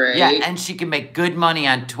know, right? Yeah, and she can make good money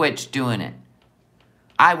on Twitch doing it.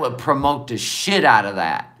 I would promote the shit out of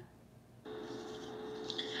that.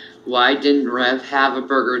 Why didn't Rev have a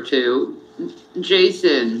burger too?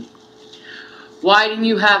 Jason, why didn't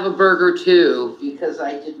you have a burger too? Because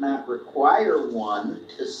I did not require one,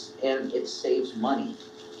 and it saves money.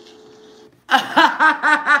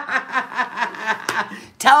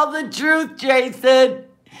 Tell the truth, Jason.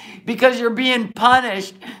 Because you're being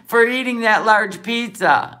punished for eating that large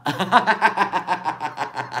pizza.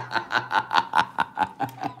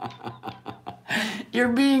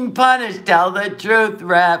 You're being punished. Tell the truth,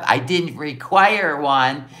 Rev. I didn't require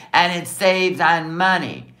one, and it saves on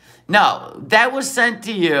money. No, that was sent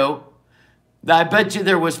to you. I bet you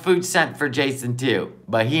there was food sent for Jason, too.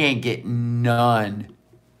 But he ain't getting none.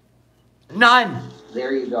 None.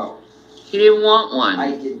 There you go. He didn't want one.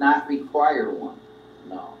 I did not require one.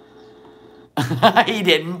 No. He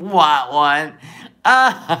didn't want one.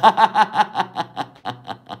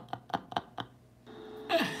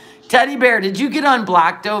 Teddy Bear, did you get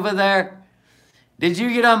unblocked over there? Did you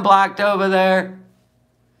get unblocked over there?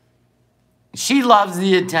 She loves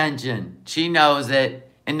the attention. She knows it.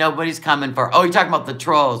 And nobody's coming for her. Oh, you're talking about the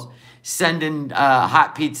trolls sending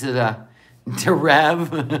hot pizza to Rev.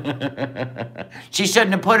 She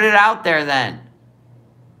shouldn't have put it out there then.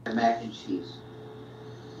 Mac and cheese.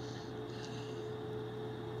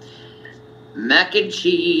 Mac and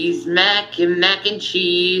cheese, mac and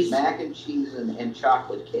cheese. Mac and cheese and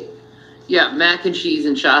chocolate cake. Yeah, mac and cheese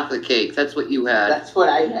and chocolate cake. That's what you had. That's what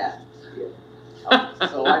I had. Yeah.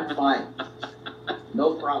 So I'm fine.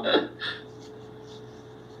 No problem.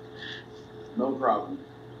 No problem.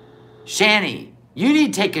 Shanny, you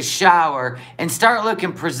need to take a shower and start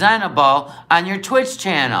looking presentable on your Twitch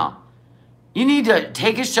channel. You need to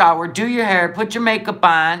take a shower, do your hair, put your makeup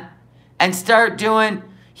on, and start doing...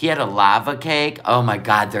 He had a lava cake. Oh my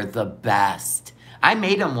God, they're the best. I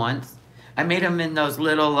made them once. I made them in those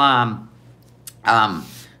little, the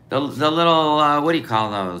little, what do you call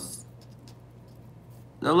those?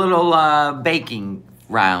 The little, baking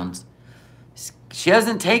rounds. She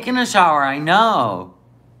hasn't taken a shower, I know.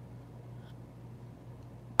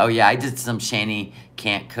 Oh yeah, I did some Shanny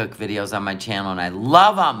Can't Cook videos on my channel, and I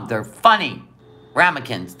love them. They're funny.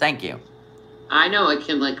 Ramekins, thank you. I know I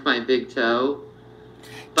can lick my big toe.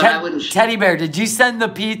 But I wouldn't. Teddy Bear, did you send the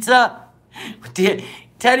pizza?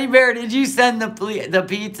 Teddy Bear, did you send the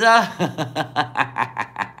pizza?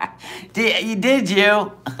 Did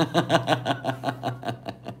you?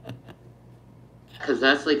 Because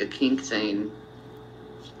that's like a kink thing.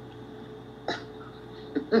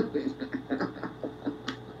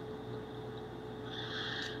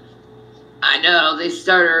 I know, they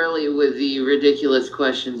start early with the ridiculous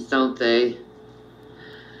questions, don't they?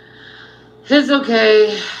 It's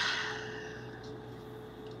okay.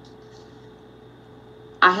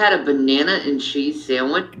 I had a banana and cheese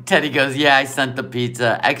sandwich. Teddy goes, yeah, I sent the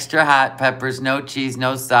pizza. Extra hot peppers, no cheese,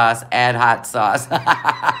 no sauce, add hot sauce.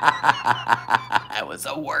 It was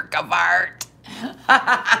a work of art.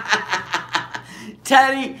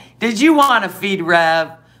 Teddy, did you want to feed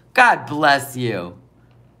Rev? God bless you.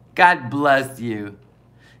 God bless you.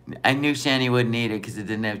 I knew Shanny wouldn't eat it because it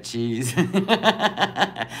didn't have cheese.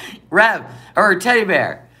 Rev, or Teddy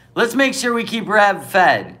Bear, let's make sure we keep Rev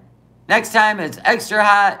fed. Next time it's extra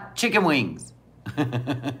hot chicken wings.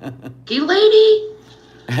 Hey, lady.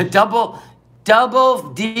 Double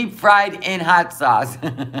Double deep fried in hot sauce.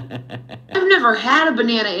 I've never had a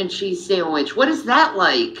banana and cheese sandwich. What is that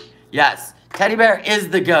like? Yes, Teddy Bear is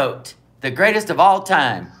the GOAT. The greatest of all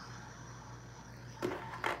time.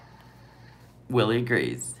 Willie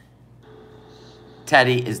agrees.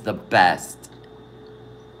 Teddy is the best.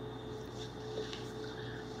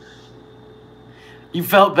 You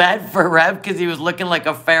felt bad for Rev because he was looking like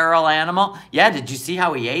a feral animal? Yeah, did you see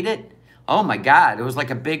how he ate it? Oh my God, it was like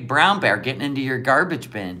a big brown bear getting into your garbage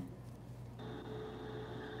bin.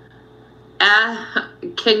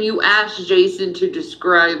 Can you ask Jason to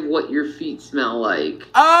describe what your feet smell like?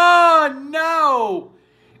 Oh, no.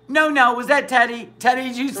 No, was that Teddy? Teddy,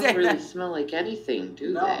 did you They say don't really that? smell like anything,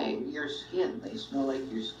 do No, they? your skin. They smell like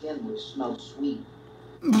your skin, which smells sweet.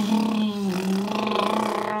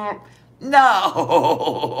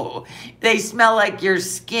 No, they smell like your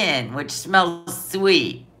skin, which smells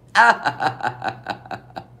sweet.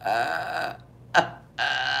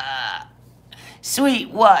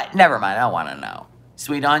 Sweet what? Never mind, I don't want to know.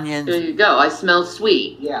 Sweet onions? There you go. I smell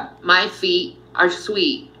sweet. Yeah. My feet are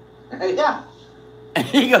sweet. Yeah.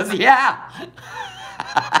 He goes, yeah.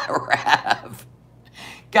 Rev.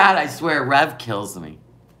 God, I swear, Rev kills me.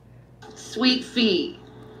 Sweet feet.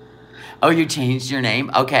 Oh, you changed your name?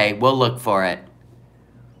 Okay, we'll look for it.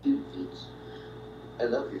 Cute feet. I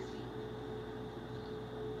love your feet.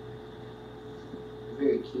 They're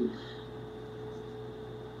very cute.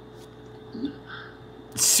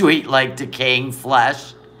 Sweet like decaying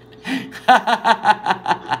flesh.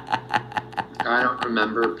 I don't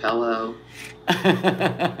remember Pello.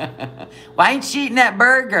 Why ain't she eating that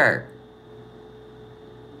burger?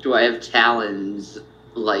 Do I have talons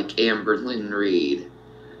like Amberlyn Reed?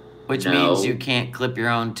 Which No. means you can't clip your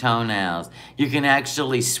own toenails. You can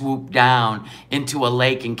actually swoop down into a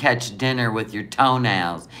lake and catch dinner with your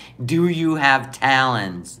toenails. Do you have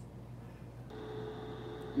talons?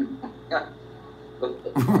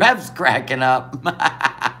 Rev's cracking up. What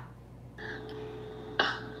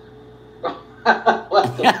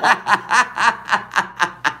the fuck?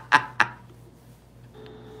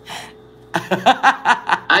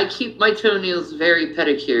 I keep my toenails very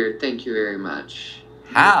pedicured. Thank you very much.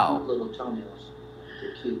 How? Cute little toenails.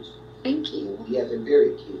 They're cute. Thank you. Yeah, they're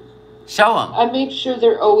very cute. Show them. I make sure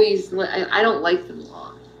they're always. I don't like them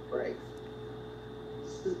long. Right.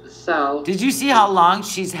 So. Did you see how long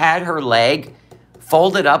she's had her leg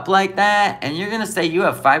folded up like that? And you're going to say you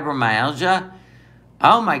have fibromyalgia?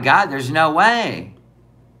 Oh my God, there's no way.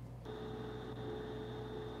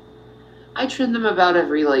 I trim them about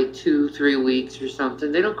every like 2-3 weeks or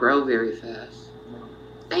something. They don't grow very fast. No.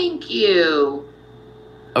 Thank you.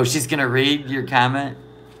 Oh, she's going to read your comment?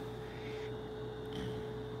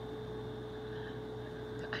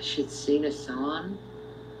 I should sing a song?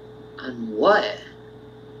 On what?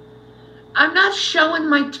 I'm not showing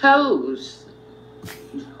my toes.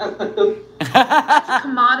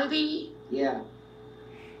 Commodity? Yeah.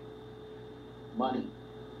 Money.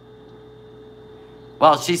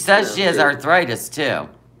 Well, she says she has arthritis too.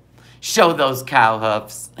 Show those cow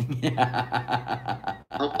hoofs.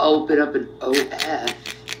 I'll open up an OF.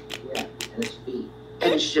 Yeah. And his feet.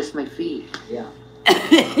 And it's just my feet. Yeah.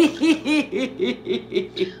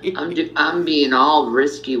 I'm being all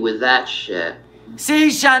risky with that shit.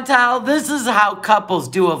 See, Chantal, this is how couples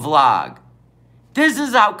do a vlog. This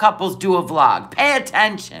is how couples do a vlog. Pay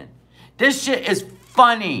attention. This shit is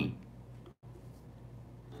funny.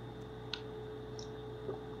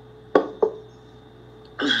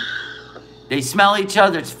 They smell each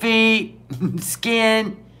other's feet,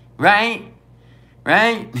 skin, right?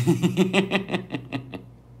 Right?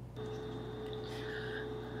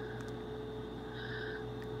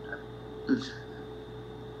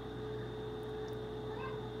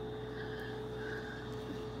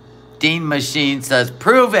 Dean Machine says,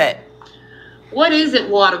 prove it. What is it,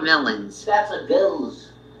 watermelons? That's a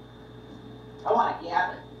goose. I want to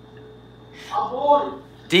get it. I'm bored.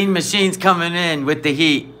 Dean Machine's coming in with the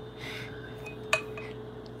heat.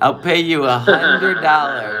 I'll pay you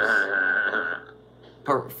 $100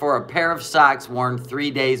 for a pair of socks worn 3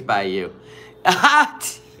 days by you. Ah,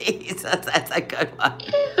 Jesus, that's a good one.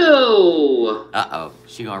 Ew. Uh-oh,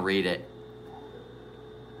 she gonna read it.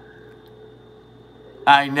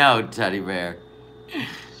 I know, Teddy Bear.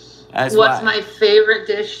 That's What's why. my favorite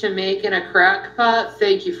dish to make in a crock pot?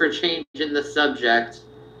 Thank you for changing the subject.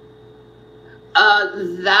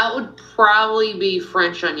 That would probably be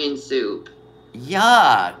French onion soup.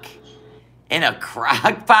 Yuck. In a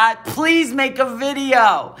crock pot? Please make a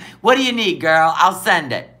video. What do you need, girl? I'll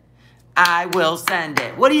send it. I will send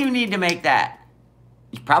it. What do you need to make that?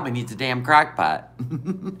 You probably need a damn crock pot.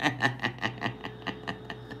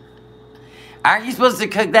 Aren't you supposed to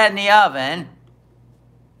cook that in the oven?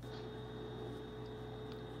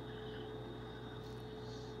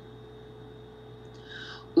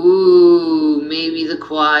 Ooh, maybe the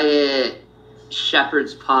quiet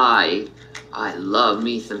shepherd's pie. I love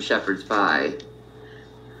me some shepherd's pie.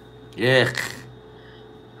 Ugh.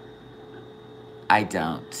 I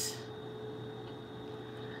don't.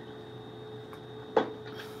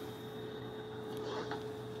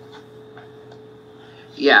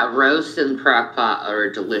 Yeah, roast and crock pot are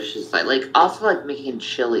delicious. I also like making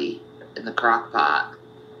chili in the crock pot.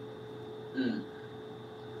 Mm.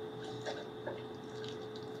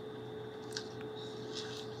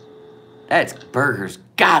 That burger's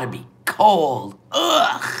gotta be cold.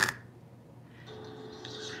 Ugh.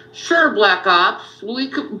 Sure, Black Ops.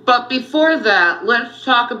 But before that, let's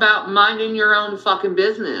talk about minding your own fucking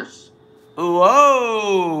business.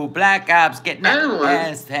 Whoa, Black Ops getting that Anyway.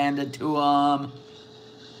 ass handed to him.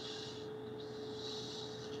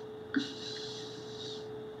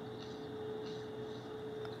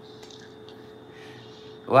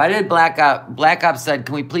 Why did Black Ops said,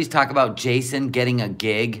 can we please talk about Jason getting a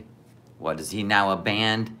gig? What, is he now a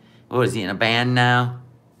band? What, is he in a band now?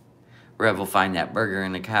 Rev will find that burger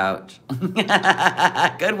in the couch.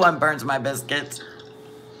 Good one, Burns My Biscuits.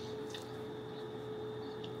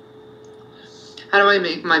 How do I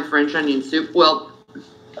make my French onion soup? Well,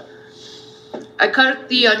 I cut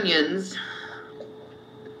the onions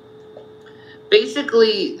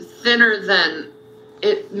basically thinner than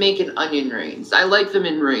making onion rings. I like them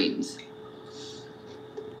in rings.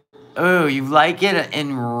 Oh, you like it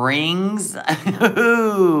in rings?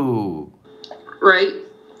 Ooh. Right?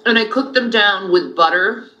 And I cook them down with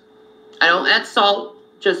butter. I don't add salt,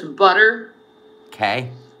 just butter. Okay.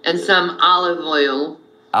 And some olive oil.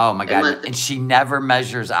 Oh my God. And she never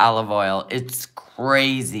measures olive oil. It's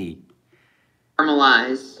crazy.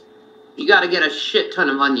 Caramelize. You got to get a shit ton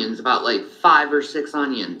of onions, about 5 or 6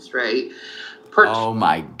 onions, right? Oh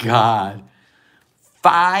my God.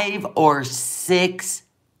 5 or 6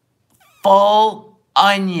 full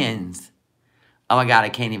onions. Oh my God, I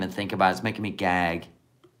can't even think about it. It's making me gag.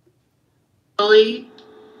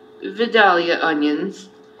 Vidalia onions,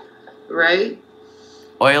 right?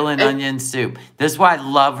 Oil and onion soup. This is why I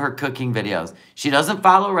love her cooking videos. She doesn't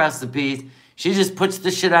follow recipes. She just puts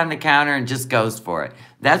the shit on the counter and just goes for it.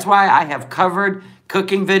 That's why I have covered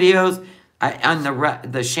cooking videos on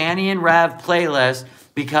the Shanny and Rev playlist,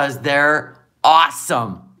 because they're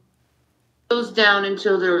awesome. Goes down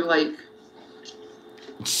until they're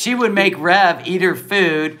She would make Rev eat her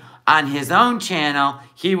food on his own channel.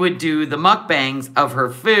 He would do the mukbangs of her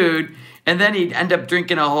food, and then he'd end up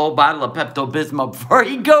drinking a whole bottle of Pepto-Bismol before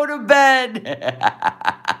he'd go to bed.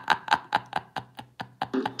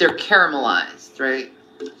 They're caramelized, right?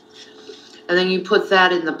 And then you put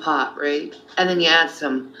that in the pot, right? And then you add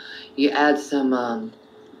some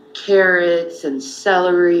carrots and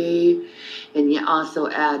celery, and you also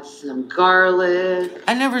add some garlic.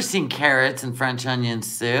 I never seen carrots and French onion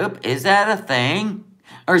soup. Is that a thing?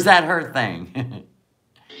 Or is that her thing?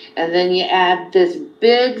 And then you add this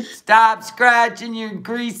big... Stop scratching your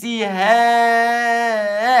greasy head.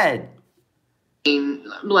 Can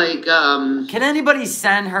anybody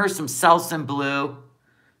send her some Selsun Blue?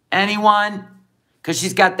 Anyone? Because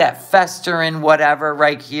she's got that festering whatever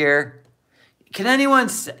right here. Can anyone...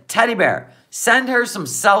 Teddy Bear, send her some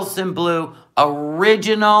Selsun Blue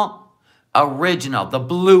original, the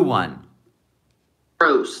blue one.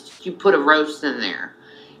 Roast. You put a roast in there.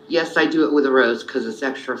 Yes, I do it with a roast because it's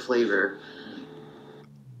extra flavor.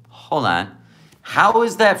 Hold on. How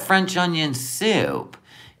is that French onion soup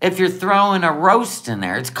if you're throwing a roast in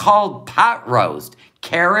there? It's called pot roast.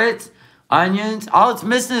 Carrots, onions, all it's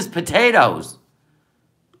missing is potatoes.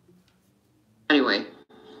 Anyway.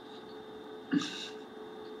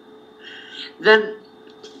 Then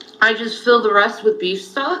I just fill the rest with beef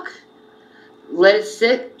stock. Let it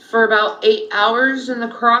sit for about 8 hours in the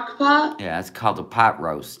crock pot. Yeah, it's called a pot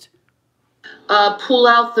roast. Pull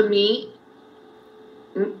out the meat.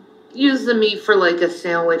 Use the meat for a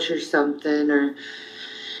sandwich or something, or,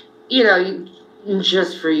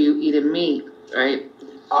 just for you eating meat, right?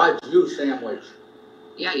 Au jus sandwich.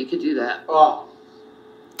 Yeah, you could do that. Oh.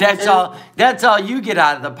 That's all you get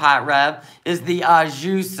out of the pot, Rev, is the au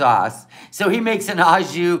jus sauce. So he makes an au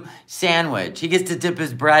jus sandwich. He gets to dip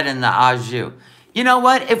his bread in the au jus. You know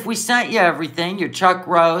what? If we sent you everything, your chuck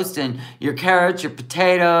roast and your carrots, your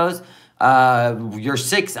potatoes, your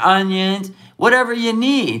 6 onions, whatever you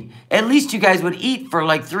need, at least you guys would eat for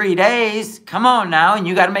 3 days. Come on now, and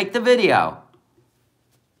you got to make the video.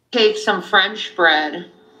 Take some French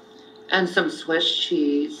bread and some Swiss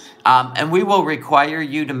cheese. And we will require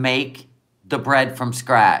you to make the bread from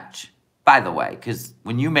scratch, by the way, because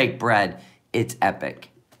when you make bread, it's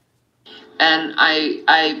epic. And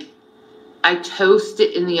I toast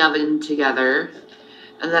it in the oven together,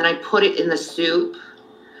 and then I put it in the soup,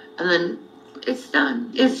 and then it's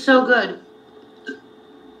done. It's so good.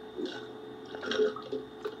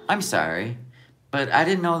 I'm sorry, but I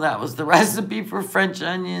didn't know that was the recipe for French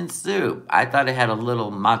onion soup. I thought it had a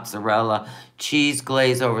little mozzarella cheese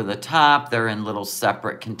glaze over the top. They're in little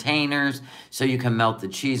separate containers, so you can melt the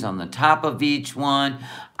cheese on the top of each one.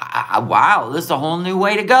 Wow, this is a whole new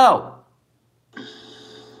way to go.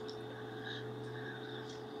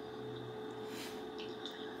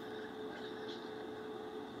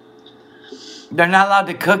 They're not allowed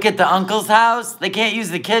to cook at the uncle's house? They can't use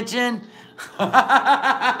the kitchen?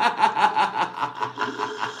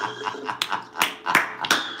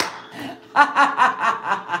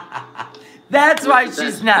 That's why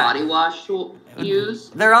she's not. Body wash to use.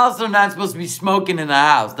 They're also not supposed to be smoking in the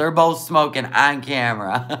house. They're both smoking on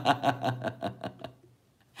camera.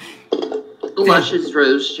 Luscious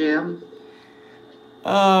rose jam.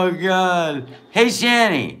 Oh, God. Hey,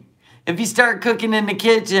 Shanny, if you start cooking in the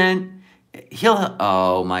kitchen, he'll...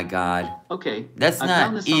 Oh, my God. Okay. That's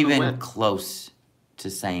not even close to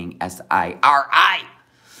saying S-I-R-I.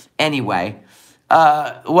 Anyway,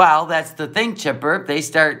 well, that's the thing, Chipper. If they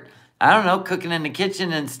start, I don't know, cooking in the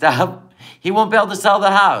kitchen and stuff, he won't be able to sell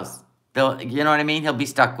the house. You know what I mean? He'll be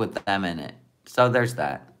stuck with them in it. So there's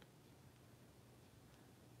that.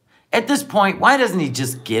 At this point, why doesn't he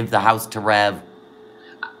just give the house to Rev?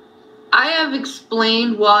 I have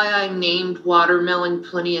explained why I named watermelon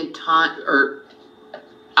plenty of time, or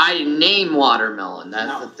I didn't name watermelon,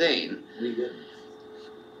 that's the thing. We did.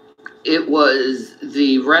 It was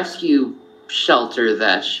the rescue shelter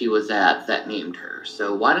that she was at that named her.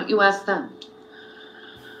 So why don't you ask them?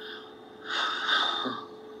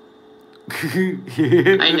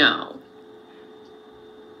 I know.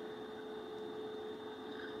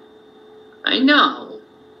 I know.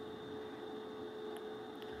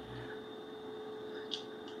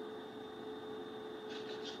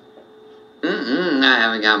 I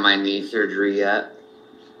haven't got my knee surgery yet.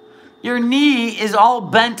 Your knee is all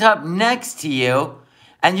bent up next to you,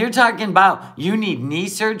 and you're talking about you need knee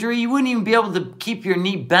surgery? You wouldn't even be able to keep your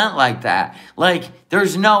knee bent like that. Like,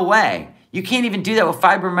 there's no way. You can't even do that with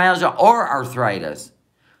fibromyalgia or arthritis.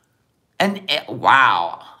 And,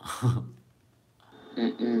 wow.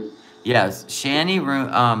 Yes, Shanny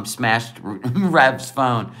smashed Rev's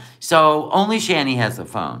phone. So only Shanny has a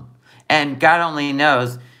phone. And God only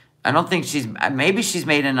knows, I don't think maybe she's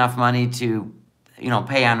made enough money to,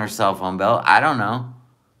 pay on her cell phone bill. I don't know.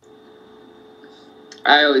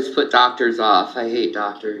 I always put doctors off. I hate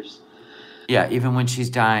doctors. Yeah, even when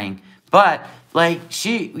she's dying. But, like,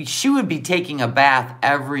 she would be taking a bath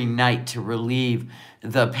every night to relieve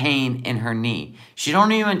the pain in her knee. She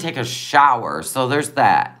don't even take a shower, so there's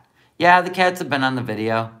that. Yeah, the cats have been on the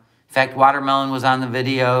video. In fact, Watermelon was on the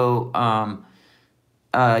video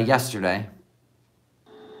yesterday.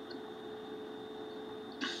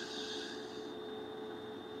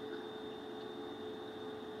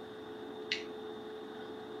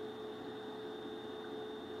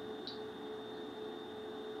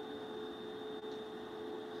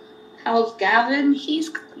 How's Gavin?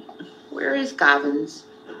 Where is Gavin's?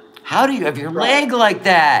 How do you have your leg like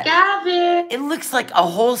that? Gavin! It looks like a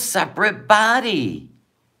whole separate body.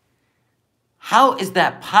 How is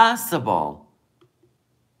that possible?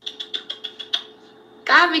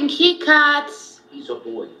 Gavin, kitty cats. He's a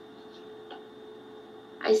boy.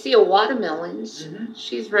 I see a watermelon.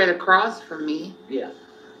 She's right across from me. Yeah.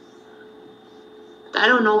 I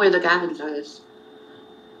don't know where the Gavin's is.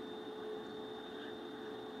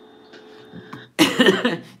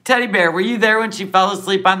 Teddy Bear, were you there when she fell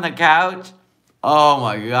asleep on the couch? Oh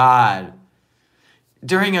my God.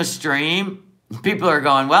 During a stream, people are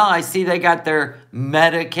going, well, I see they got their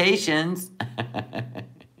medications.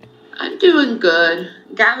 I'm doing good.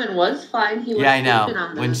 Gavin was fine. He was yeah, I know. sleeping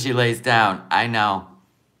on the When she lays down, I know.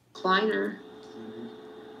 recliner.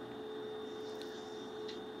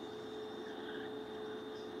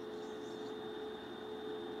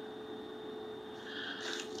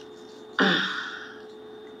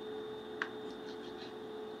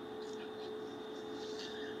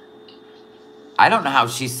 I don't know how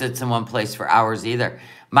she sits in one place for hours either.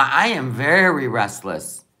 I am very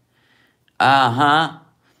restless. Uh-huh.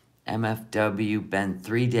 MFW been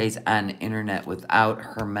 3 days on the internet without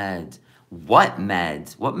her meds. What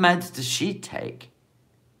meds? What meds does she take?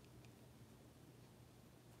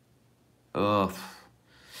 Ugh.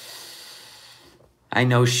 I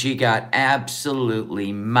know she got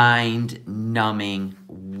absolutely mind-numbing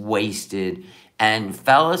wasted and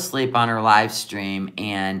fell asleep on her live stream.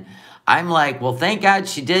 And I'm like, well, thank God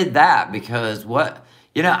she did that, because what,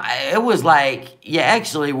 you know, it was like, you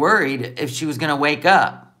actually worried if she was going to wake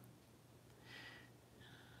up.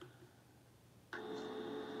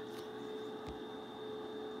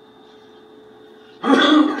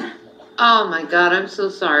 Oh my God, I'm so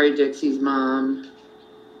sorry, Dixie's mom.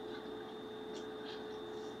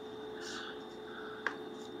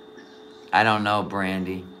 I don't know,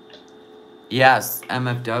 Brandy. Yes,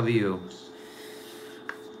 MFW.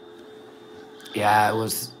 Yeah, it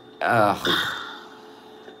was, it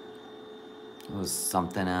was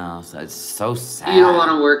something else. It's so sad. You don't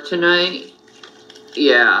want to work tonight?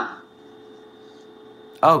 Yeah.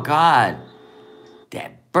 Oh, God.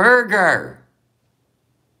 That burger.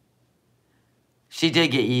 She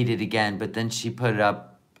did get yeeted again, but then she put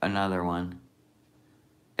up another one.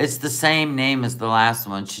 It's the same name as the last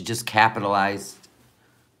one. She just capitalized.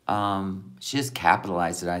 She just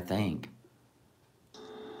capitalized it, I think.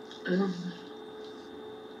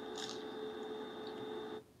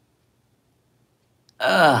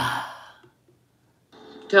 Ugh.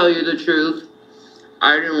 Tell you the truth,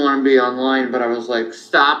 I didn't want to be online, but I was like,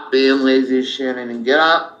 stop being lazy, Shannon, and get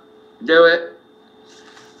up, do it.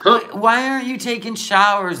 Why aren't you taking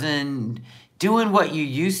showers and doing what you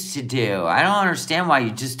used to do? I don't understand why you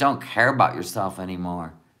just don't care about yourself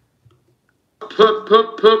anymore.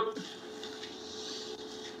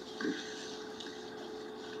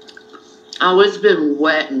 Oh, it's been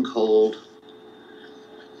wet and cold.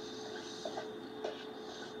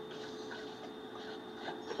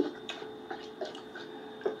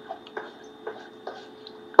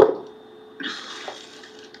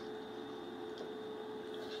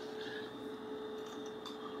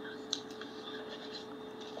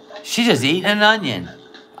 She just eating an onion.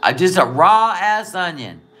 Just a raw-ass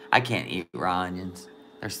onion. I can't eat raw onions.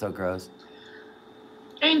 They're so gross.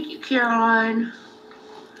 Thank you, Caroline.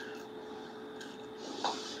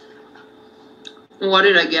 What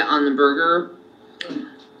did I get on the burger?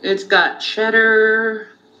 It's got cheddar,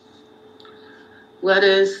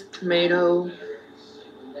 lettuce, tomato,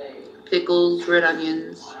 pickles, red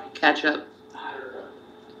onions, ketchup.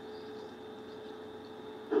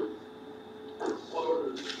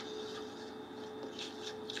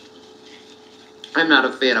 I'm not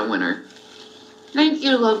a fan of winter. Thank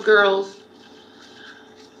you, love girls.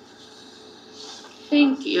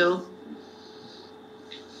 Thank you.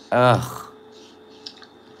 Ugh.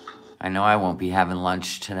 I know I won't be having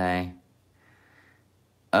lunch today.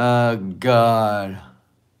 Oh, God.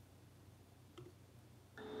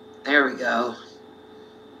 There we go.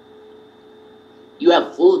 You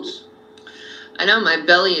have foods. I know my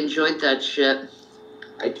belly enjoyed that shit.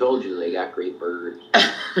 I told you they got great burgers.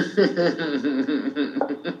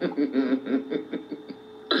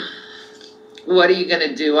 What are you going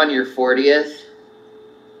to do on your 40th?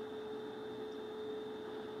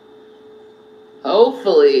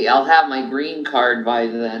 Hopefully, I'll have my green card by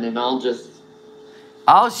then, and I'll just...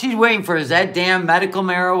 All she's waiting for is that damn medical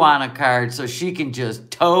marijuana card so she can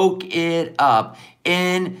just toke it up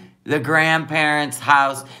in the grandparents'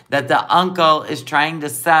 house that the uncle is trying to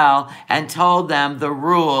sell, and told them the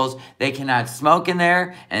rules. They cannot smoke in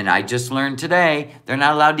there, and I just learned today they're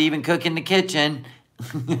not allowed to even cook in the kitchen.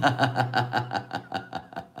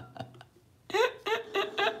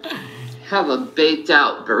 Have a baked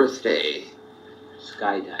out birthday.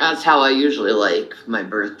 Skydive. That's how I usually like my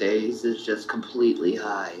birthdays, is just completely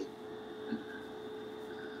high.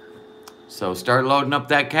 So start loading up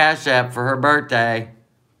that Cash App for her birthday.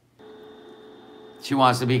 She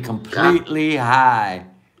wants to be completely high.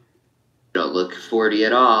 Don't look 40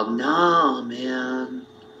 at all. No, man.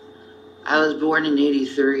 I was born in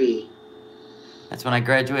 83. That's when I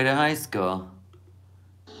graduated high school.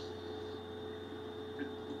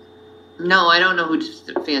 No, I don't know who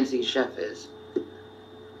Fancy Chef is.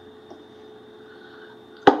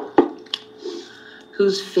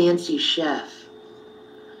 Who's Fancy Chef?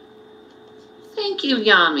 Thank you,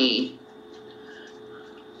 Yami.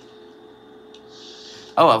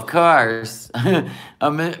 Oh, of course.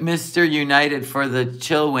 Mr. United for the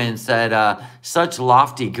Chill Win said, such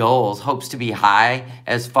lofty goals, hopes to be high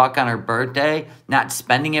as fuck on her birthday, not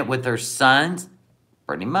spending it with her sons.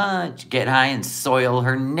 Pretty much. Get high and soil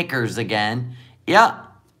her knickers again. Yep.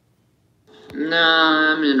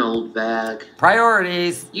 Nah, I'm an old bag.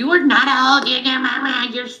 Priorities. You are not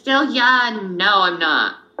old. You're still young. No, I'm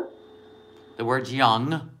not. The word's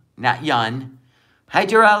young, not young. Hi,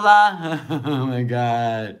 Jarella. Oh, my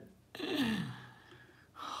God.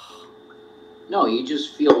 No, you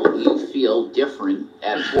feel different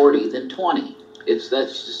at 40 than 20. That's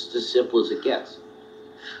just as simple as it gets.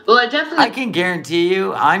 Well, I definitely. I can guarantee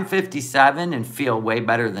you I'm 57 and feel way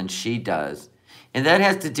better than she does. And that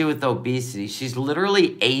has to do with obesity. She's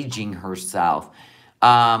literally aging herself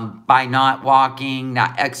by not walking,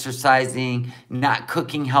 not exercising, not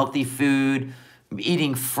cooking healthy food,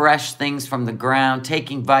 eating fresh things from the ground,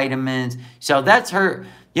 taking vitamins. So that's her,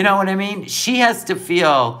 you know what I mean? She has to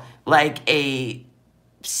feel like a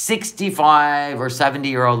 65 or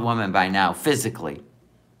 70-year-old woman by now, physically.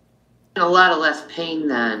 In a lot of less pain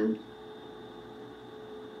then.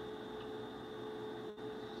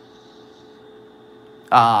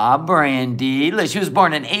 Ah, Brandy. Look, she was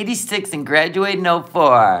born in 86 and graduated in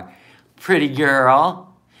 04. Pretty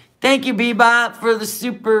girl. Thank you, Bebop, for the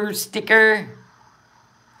super sticker.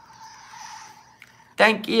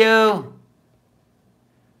 Thank you.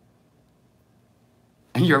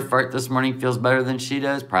 Your fart this morning feels better than she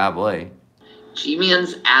does? Probably.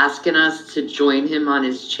 G-Man's asking us to join him on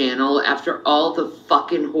his channel after all the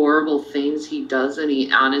fucking horrible things he does, and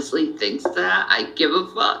he honestly thinks that. I give a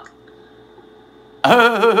fuck.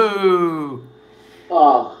 Oh.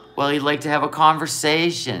 Oh. Well, he'd like to have a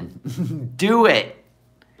conversation. Do it.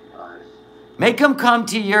 Make him come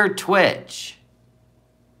to your Twitch.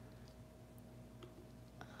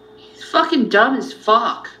 He's fucking dumb as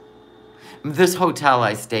fuck. This hotel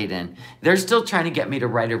I stayed in, they're still trying to get me to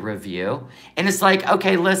write a review. And it's like,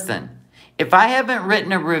 okay, listen, if I haven't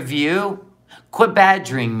written a review, quit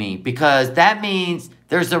badgering me, because that means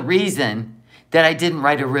there's a reason that I didn't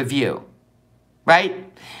write a review,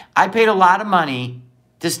 right? I paid a lot of money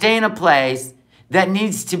to stay in a place that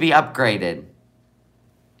needs to be upgraded.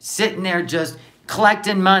 Sitting there just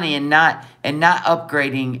collecting money and not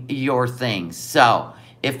upgrading your things. So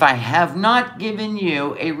if I have not given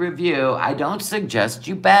you a review, I don't suggest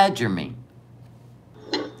you badger me.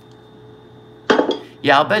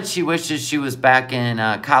 Yeah, I'll bet she wishes she was back in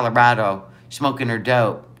Colorado smoking her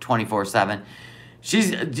dope 24/7.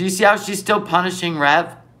 Do you see how she's still punishing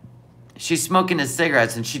Rev? She's smoking his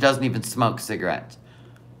cigarettes and she doesn't even smoke cigarettes.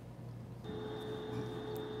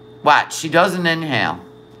 Watch, she doesn't inhale.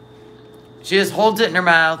 She just holds it in her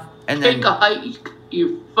mouth and then... Take a hike,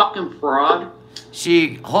 you fucking fraud.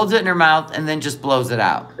 She holds it in her mouth and then just blows it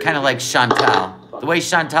out. Kind of like Chantal. The way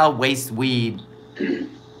Chantal wastes weed.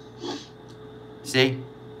 See?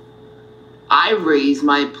 I raise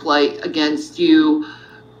my plight against you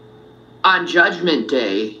on Judgment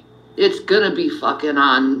Day. It's gonna be fucking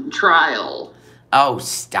on trial. Oh,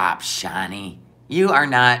 stop, Shanny. You are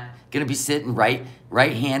not gonna be sitting right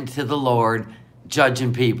hand to the Lord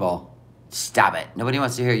judging people. Stop it. Nobody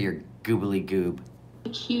wants to hear your goobly goob.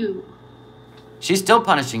 Cute. She's still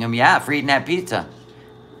punishing him, yeah, for eating that pizza.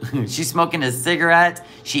 She's smoking his cigarettes.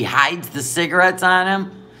 She hides the cigarettes on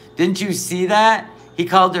him. Didn't you see that? He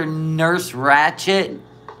called her Nurse Ratchet.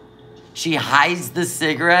 She hides the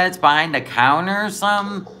cigarettes behind the counter or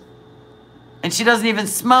something. And she doesn't even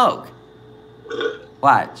smoke.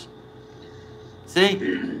 Watch. See?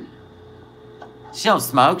 She don't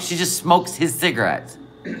smoke. She just smokes his cigarettes.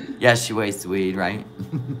 Yes, she wastes weed, right?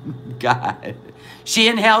 God. She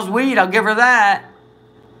inhales weed, I'll give her that.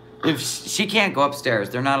 If she can't go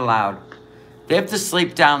upstairs, they're not allowed. They have to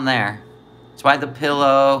sleep down there. That's why the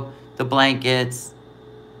pillow, the blankets,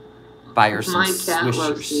 buy her some My cat swishers.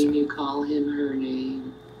 loves seeing you call him her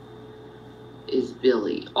name. Is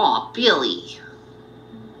Billy. Aw, Billy.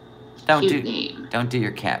 Cute name. Don't do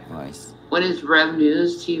your cat voice. When is Rev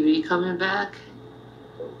News TV coming back?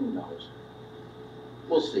 Who knows?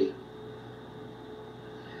 We'll see.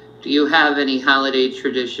 Do you have any holiday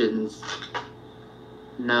traditions?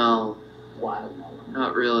 No, Why?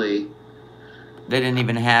 not really. They didn't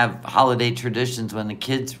even have holiday traditions when the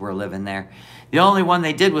kids were living there. The only one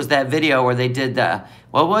they did was that video where they did the,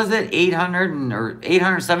 what was it, $875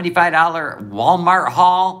 Walmart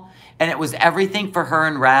haul, and it was everything for her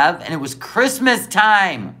and Rev, and it was Christmas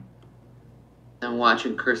time. I'm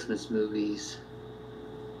watching Christmas movies.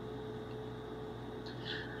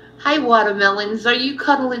 Hi, watermelons. Are you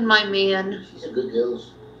cuddling my man? She's a good girl.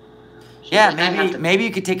 Yeah, maybe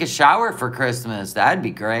you could take a shower for Christmas. That'd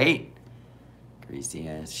be great. Greasy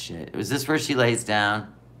ass shit. Was this where she lays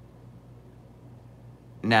down?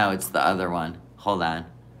 No, it's the other one. Hold on.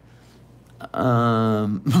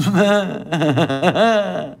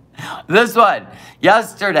 This one.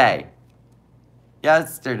 Yesterday.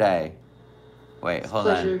 Wait, hold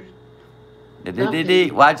on.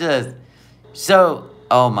 Watch this. So,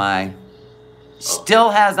 oh my.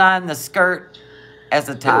 Still has on the skirt as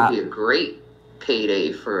a top. It'll be a great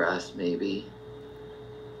payday for us, maybe.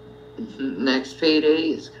 Next payday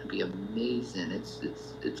is gonna be amazing.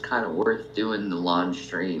 It's kind of worth doing the launch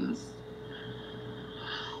streams.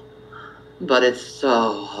 But it's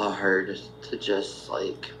so hard to just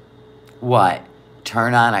like What?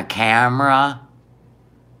 Turn on a camera?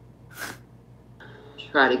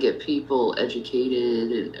 try to get people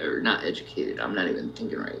educated or not educated. I'm not even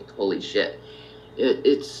thinking right. Holy shit.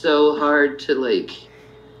 It's so hard to like.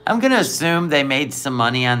 I'm going to assume they made some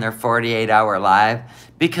money on their 48-hour live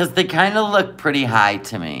because they kind of look pretty high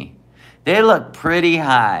to me. They look pretty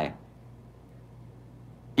high.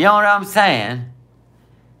 You know what I'm saying?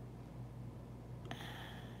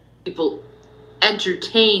 People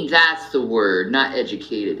entertained, that's the word, not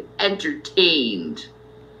educated. Entertained.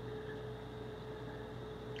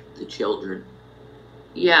 The children.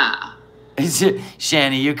 Yeah.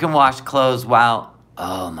 Shanny, you can wash clothes while...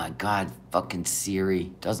 Oh my God, fucking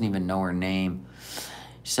Siri. Doesn't even know her name.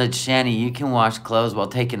 She said, Shanny, you can wash clothes while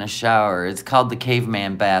taking a shower. It's called the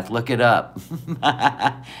caveman bath. Look it up.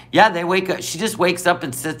 Yeah, they wake up. She just wakes up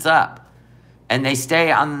and sits up. And they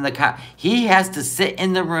stay on the couch. He has to sit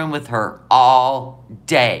in the room with her all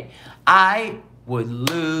day. I would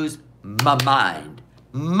lose my mind.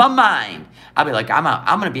 My mind. I'll be like, I'm out.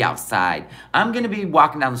 I'm going to be outside. I'm going to be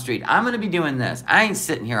walking down the street. I'm going to be doing this. I ain't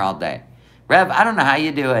sitting here all day. Rev, I don't know how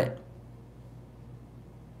you do it.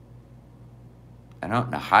 I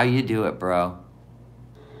don't know how you do it, bro.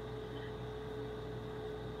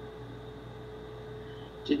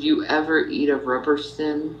 Did you ever eat a rubber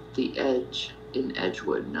stem? The Edge in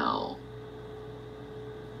Edgewood? No.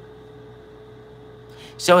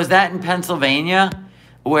 So is that in Pennsylvania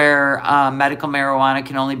where medical marijuana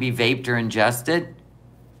can only be vaped or ingested?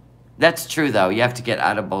 That's true, though. You have to get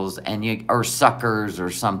edibles or suckers or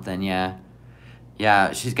something, yeah.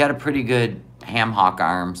 Yeah, she's got a pretty good ham hock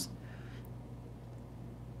arms.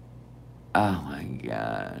 Oh, my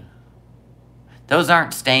God. Those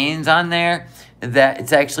aren't stains on there.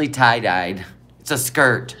 It's actually tie-dyed. It's a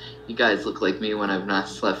skirt. You guys look like me when I've not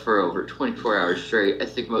slept for over 24 hours straight. I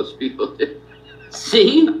think most people do.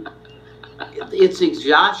 See? It's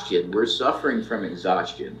exhaustion. We're suffering from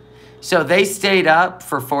exhaustion. So they stayed up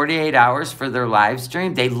for 48 hours for their live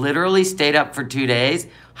stream. They literally stayed up for 2 days.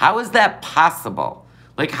 How is that possible?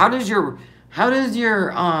 Like, how does your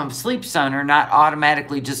sleep center not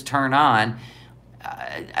automatically just turn on?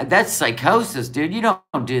 That's psychosis, dude. You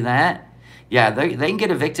don't do that. Yeah, they can get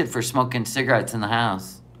evicted for smoking cigarettes in the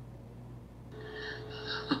house.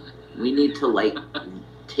 We need to, like,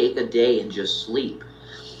 take a day and just sleep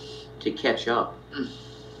to catch up.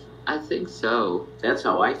 I think so. That's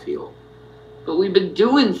how I feel. But we've been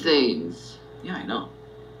doing things. Yeah, I know.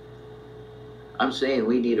 I'm saying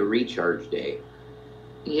we need a recharge day.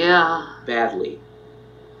 Yeah. Badly.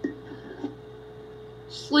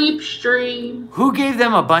 Sleep stream. Who gave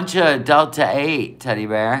them a bunch of Delta 8, Teddy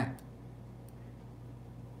Bear?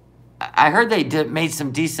 I heard they made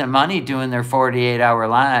some decent money doing their 48-hour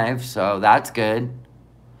live, so that's good.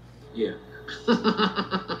 Yeah.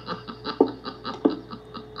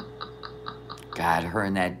 God, her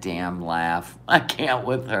and that damn laugh. I can't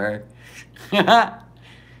with her.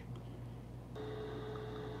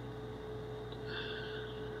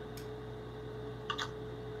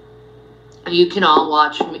 You can all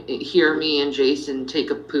hear me and Jason take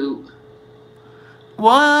a poop.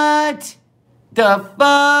 What the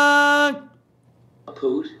fuck? A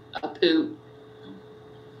poot? A poop.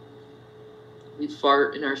 We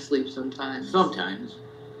fart in our sleep sometimes. Sometimes.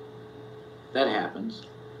 That happens.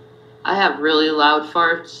 I have really loud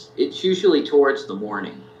farts. It's usually towards the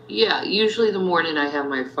morning. Yeah, usually the morning I have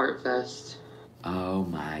my fart fest. Oh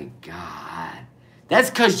my God. That's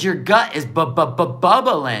because your gut is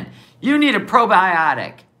bubbling. You need a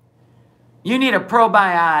probiotic. You need a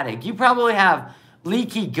probiotic. You probably have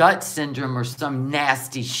leaky gut syndrome or some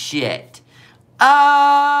nasty shit.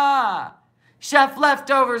 Ah! Chef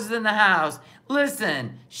Leftovers in the house.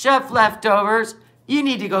 Listen, Chef Leftovers, you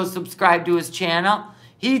need to go subscribe to his channel.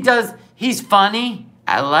 He's funny.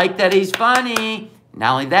 I like that he's funny.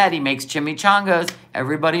 Not only that, he makes chimichangas.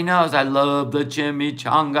 Everybody knows I love the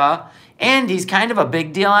chimichanga. And he's kind of a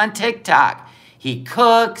big deal on TikTok. He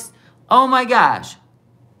cooks. Oh my gosh.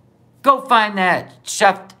 Go find that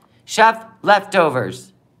Chef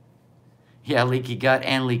Leftovers. Yeah, leaky gut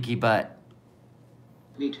and leaky butt.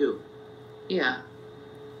 Me too. Yeah.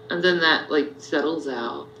 And then that, like, settles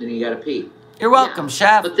out. Then you gotta pee. You're welcome, Yeah.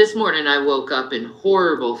 Chef. But this morning I woke up in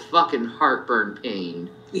horrible fucking heartburn pain.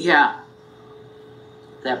 Yeah.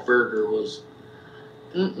 That burger was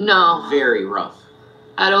No. very rough.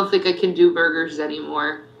 I don't think I can do burgers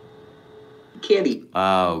anymore. Can't eat.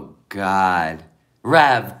 Oh, God.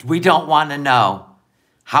 Rev, we don't want to know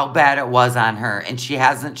how bad it was on her, and she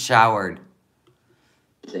hasn't showered.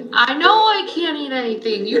 I know I can't eat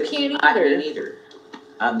anything. You can't I either. can't either.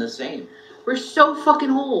 I'm the same. We're so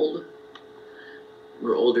fucking old.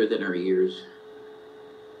 We're older than our years.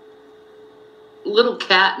 Little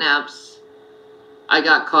cat naps I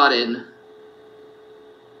got caught in.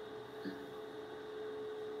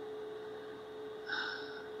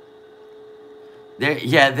 There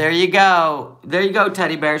you go. There you go,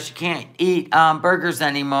 Teddy Bear. She can't eat burgers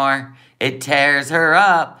anymore. It tears her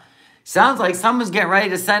up. Sounds like someone's getting ready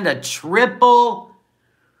to send a triple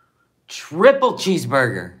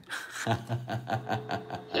cheeseburger.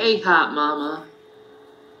 Hey, hot mama.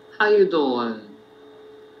 How you doing?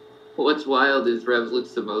 What's wild is Rev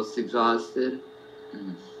looks the most exhausted.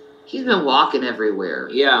 He's been walking everywhere.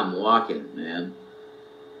 Yeah, I'm walking, man.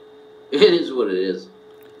 It is what it is.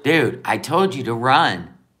 Dude, I told you to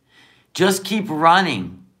run. Just keep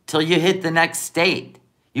running till you hit the next state.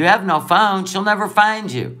 You have no phone, she'll never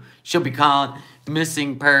find you. She'll be calling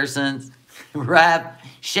missing persons. Rev,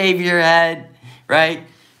 shave your head, right?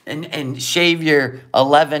 And shave your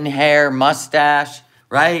 11 hair mustache,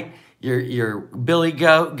 right? Your Billy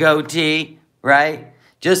Goat goatee, right?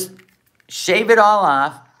 Just shave it all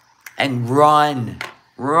off and run.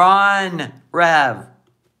 Run, Rev.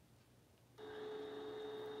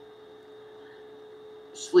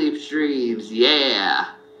 Sleep streams,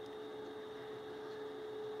 yeah.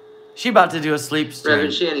 She about to do a sleep stream.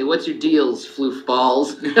 Reverend Shanny, what's your deals, floof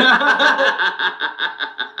balls?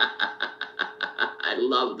 I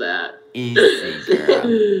love that. Easy,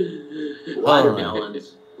 girl.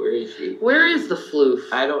 Watermelons. Where is she? Where is the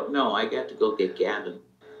floof? I don't know. I got to go get Gavin.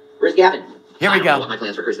 Where's Gavin? Here we I don't know go. what my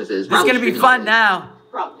plans for Christmas is. This is going to be fun now.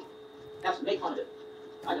 Probably. Have some make fun of it.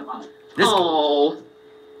 I don't mind. Oh,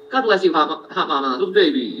 God bless you, hot mama, little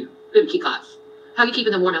baby. Baby Kikots. How you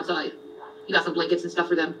keeping them warm outside? You got some blankets and stuff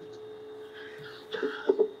for them?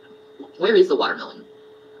 Where is the watermelon?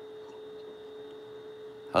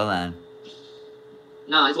 Hold on.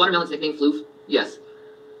 No, is watermelon's nickname Floof? Yes.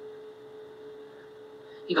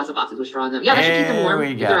 You got some boxes with straw in them. Yeah, that should keep them warm There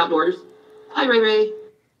we if go. they're outdoors. Hi, Ray Ray.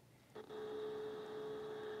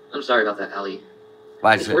 I'm sorry about that, Allie.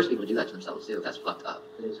 Watch It's worse it. people do that to themselves, too. That's fucked up.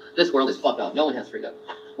 This world is fucked up. No one has freedom.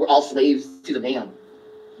 We're all slaves to the man.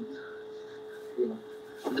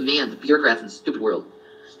 The man, the bureaucrats in the stupid world.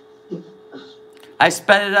 I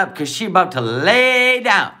sped it up because she about to lay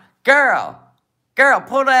down. Girl,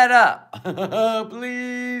 pull that up.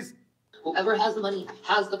 Please. Whoever has the money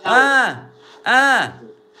has the power.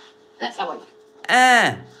 That's how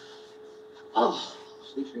I... Oh,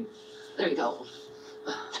 sleep stream. There you go.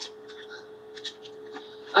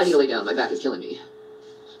 I need to lay down. My back is killing me.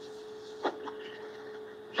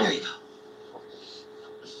 There you go.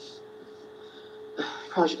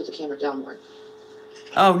 Probably should put the camera down more.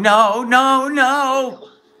 Oh, no.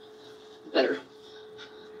 Better.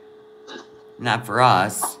 Not for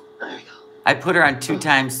us. There you go. I put her on 2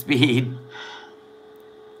 times speed.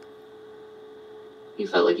 You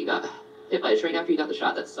felt like you got hit by a train after you got the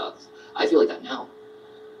shot. That sucks. I feel like that now.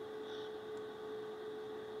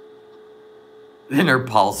 In her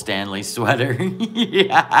Paul Stanley sweater.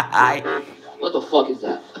 Yeah. What the fuck is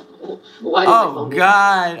that? Why did my Oh, phone do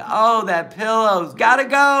God. Oh, that pillow's gotta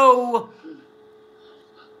go.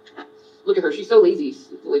 that? Look at her. She's so lazy.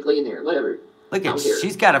 Like laying there. Whatever. Look Don't at, care.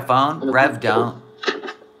 she's got a phone. Rev don't.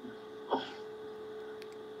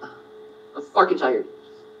 I'm fucking tired.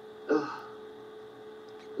 Ugh.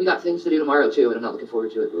 We got things to do tomorrow too, and I'm not looking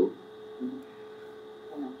forward to it, boo.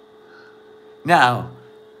 Now,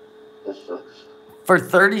 That sucks. for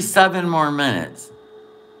 37 more minutes,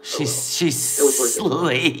 she was worth it.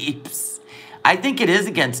 sleeps. I think it is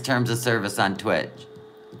against terms of service on Twitch.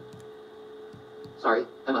 Sorry,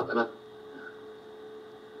 I'm up.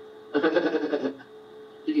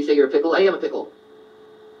 Did you say you're a pickle? I am a pickle.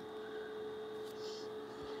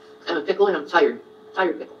 I'm a pickle and I'm tired.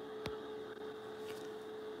 Tired pickle.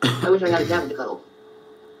 I wish I had a Gavin to cuddle.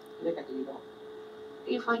 Can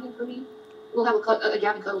you find him for me? We'll have a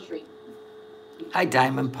Gavin cuddle stream. Hi,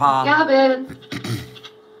 Diamond Paw. Gavin!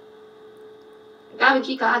 Gavin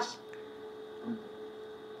Kikots!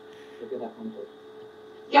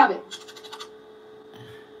 Gavin!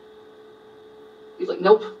 He's like,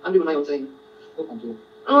 nope, I'm doing my own thing.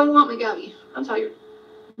 Oh, I want my Gabby. I'm tired.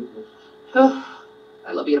 I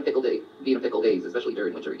love being a pickle days, especially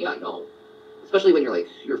during winter. Yeah, I know. Especially when you're like,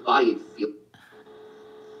 your body feels...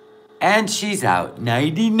 And she's out.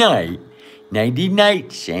 Nighty night. Nighty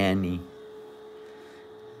night, Shanny.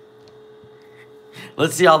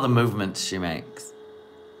 Let's see all the movements she makes.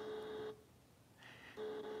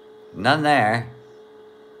 None there.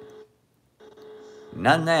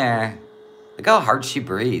 None there. Look how hard she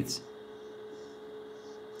breathes.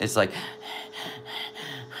 It's like,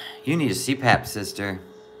 you need a CPAP, sister.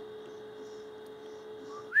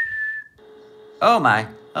 Oh my.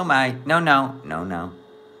 Oh my. No, no. No, no.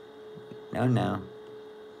 No, no.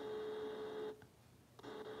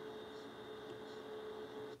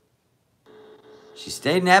 She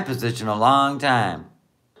stayed in that position a long time.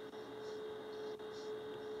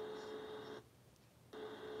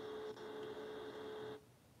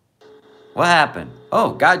 What happened?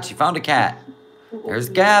 Oh, God, she found a cat. There's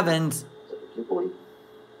Gavin's.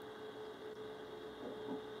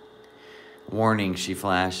 Warning, she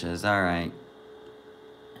flashes. All right.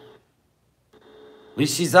 At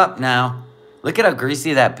least she's up now. Look at how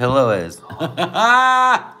greasy that pillow is. You're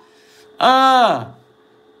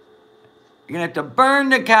gonna have to burn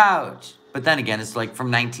the couch. But then again, it's like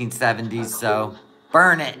from 1970s, so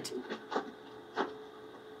burn it.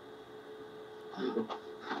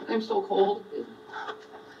 I'm so cold.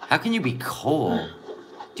 How can you be cold?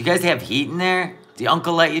 Do you guys have heat in there? Did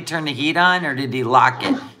Uncle let you turn the heat on, or did he lock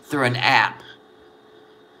it through an app?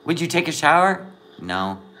 Would you take a shower?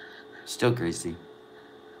 No. Still greasy.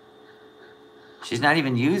 She's not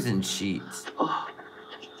even using sheets.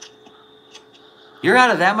 You're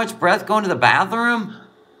out of that much breath going to the bathroom?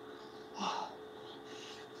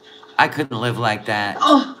 I couldn't live like that.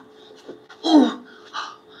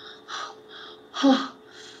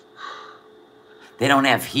 They don't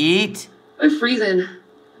have heat? I'm freezing.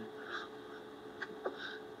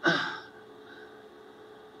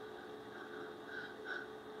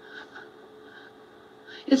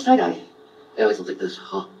 It's night. I always look like this.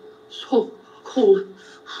 Oh, so cold.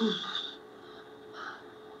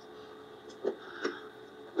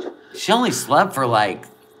 She only slept for like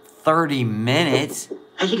 30 minutes.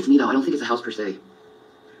 I think it's me though. I don't think it's the house per se.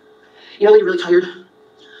 You know, you're really tired.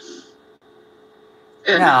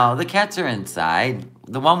 No, the cats are inside.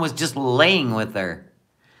 The one was just laying with her.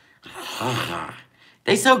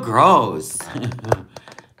 They so gross.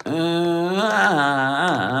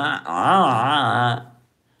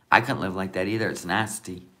 I couldn't live like that either. It's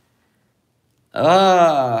nasty.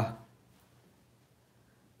 Thank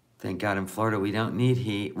God in Florida we don't need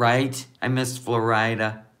heat, right? I miss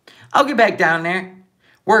Florida. I'll get back down there.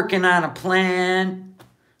 Working on a plan.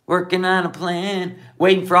 Working on a plan.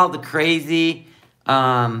 Waiting for all the crazy,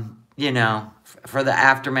 you know, for the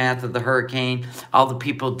aftermath of the hurricane. All the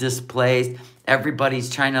people displaced. Everybody's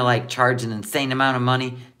trying to, like, charge an insane amount of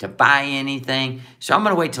money to buy anything. So I'm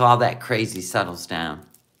going to wait till all that crazy settles down.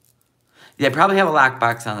 They probably have a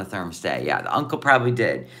lockbox on the thermostat. Yeah, the uncle probably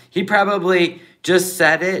did. He probably just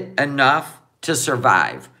set it enough to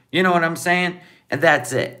survive. You know what I'm saying? And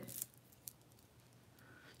that's it.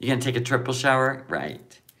 You gonna take a triple shower?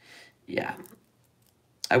 Right. Yeah.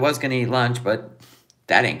 I was gonna eat lunch, but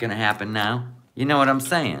that ain't gonna happen now. You know what I'm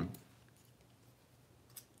saying?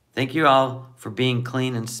 Thank you all for being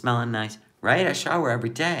clean and smelling nice. Right? I shower every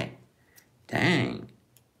day. Dang.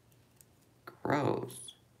 Gross.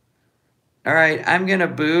 All right, I'm going to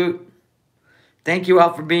boot. Thank you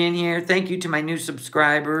all for being here. Thank you to my new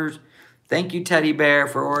subscribers. Thank you, Teddy Bear,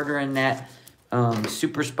 for ordering that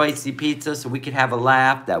super spicy pizza so we could have a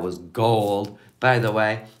laugh. That was gold, by the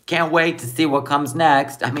way. Can't wait to see what comes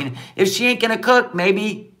next. I mean, if she ain't going to cook,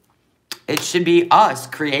 maybe it should be us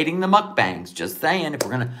creating the mukbangs. Just saying, if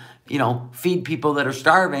we're going to, you know, feed people that are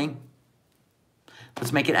starving,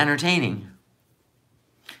 let's make it entertaining.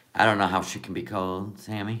 I don't know how she can be cold,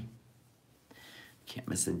 Sammy. Can't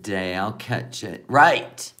miss a day. I'll catch it.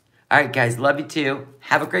 Right. All right, guys. Love you too.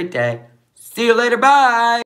 Have a great day. See you later. Bye.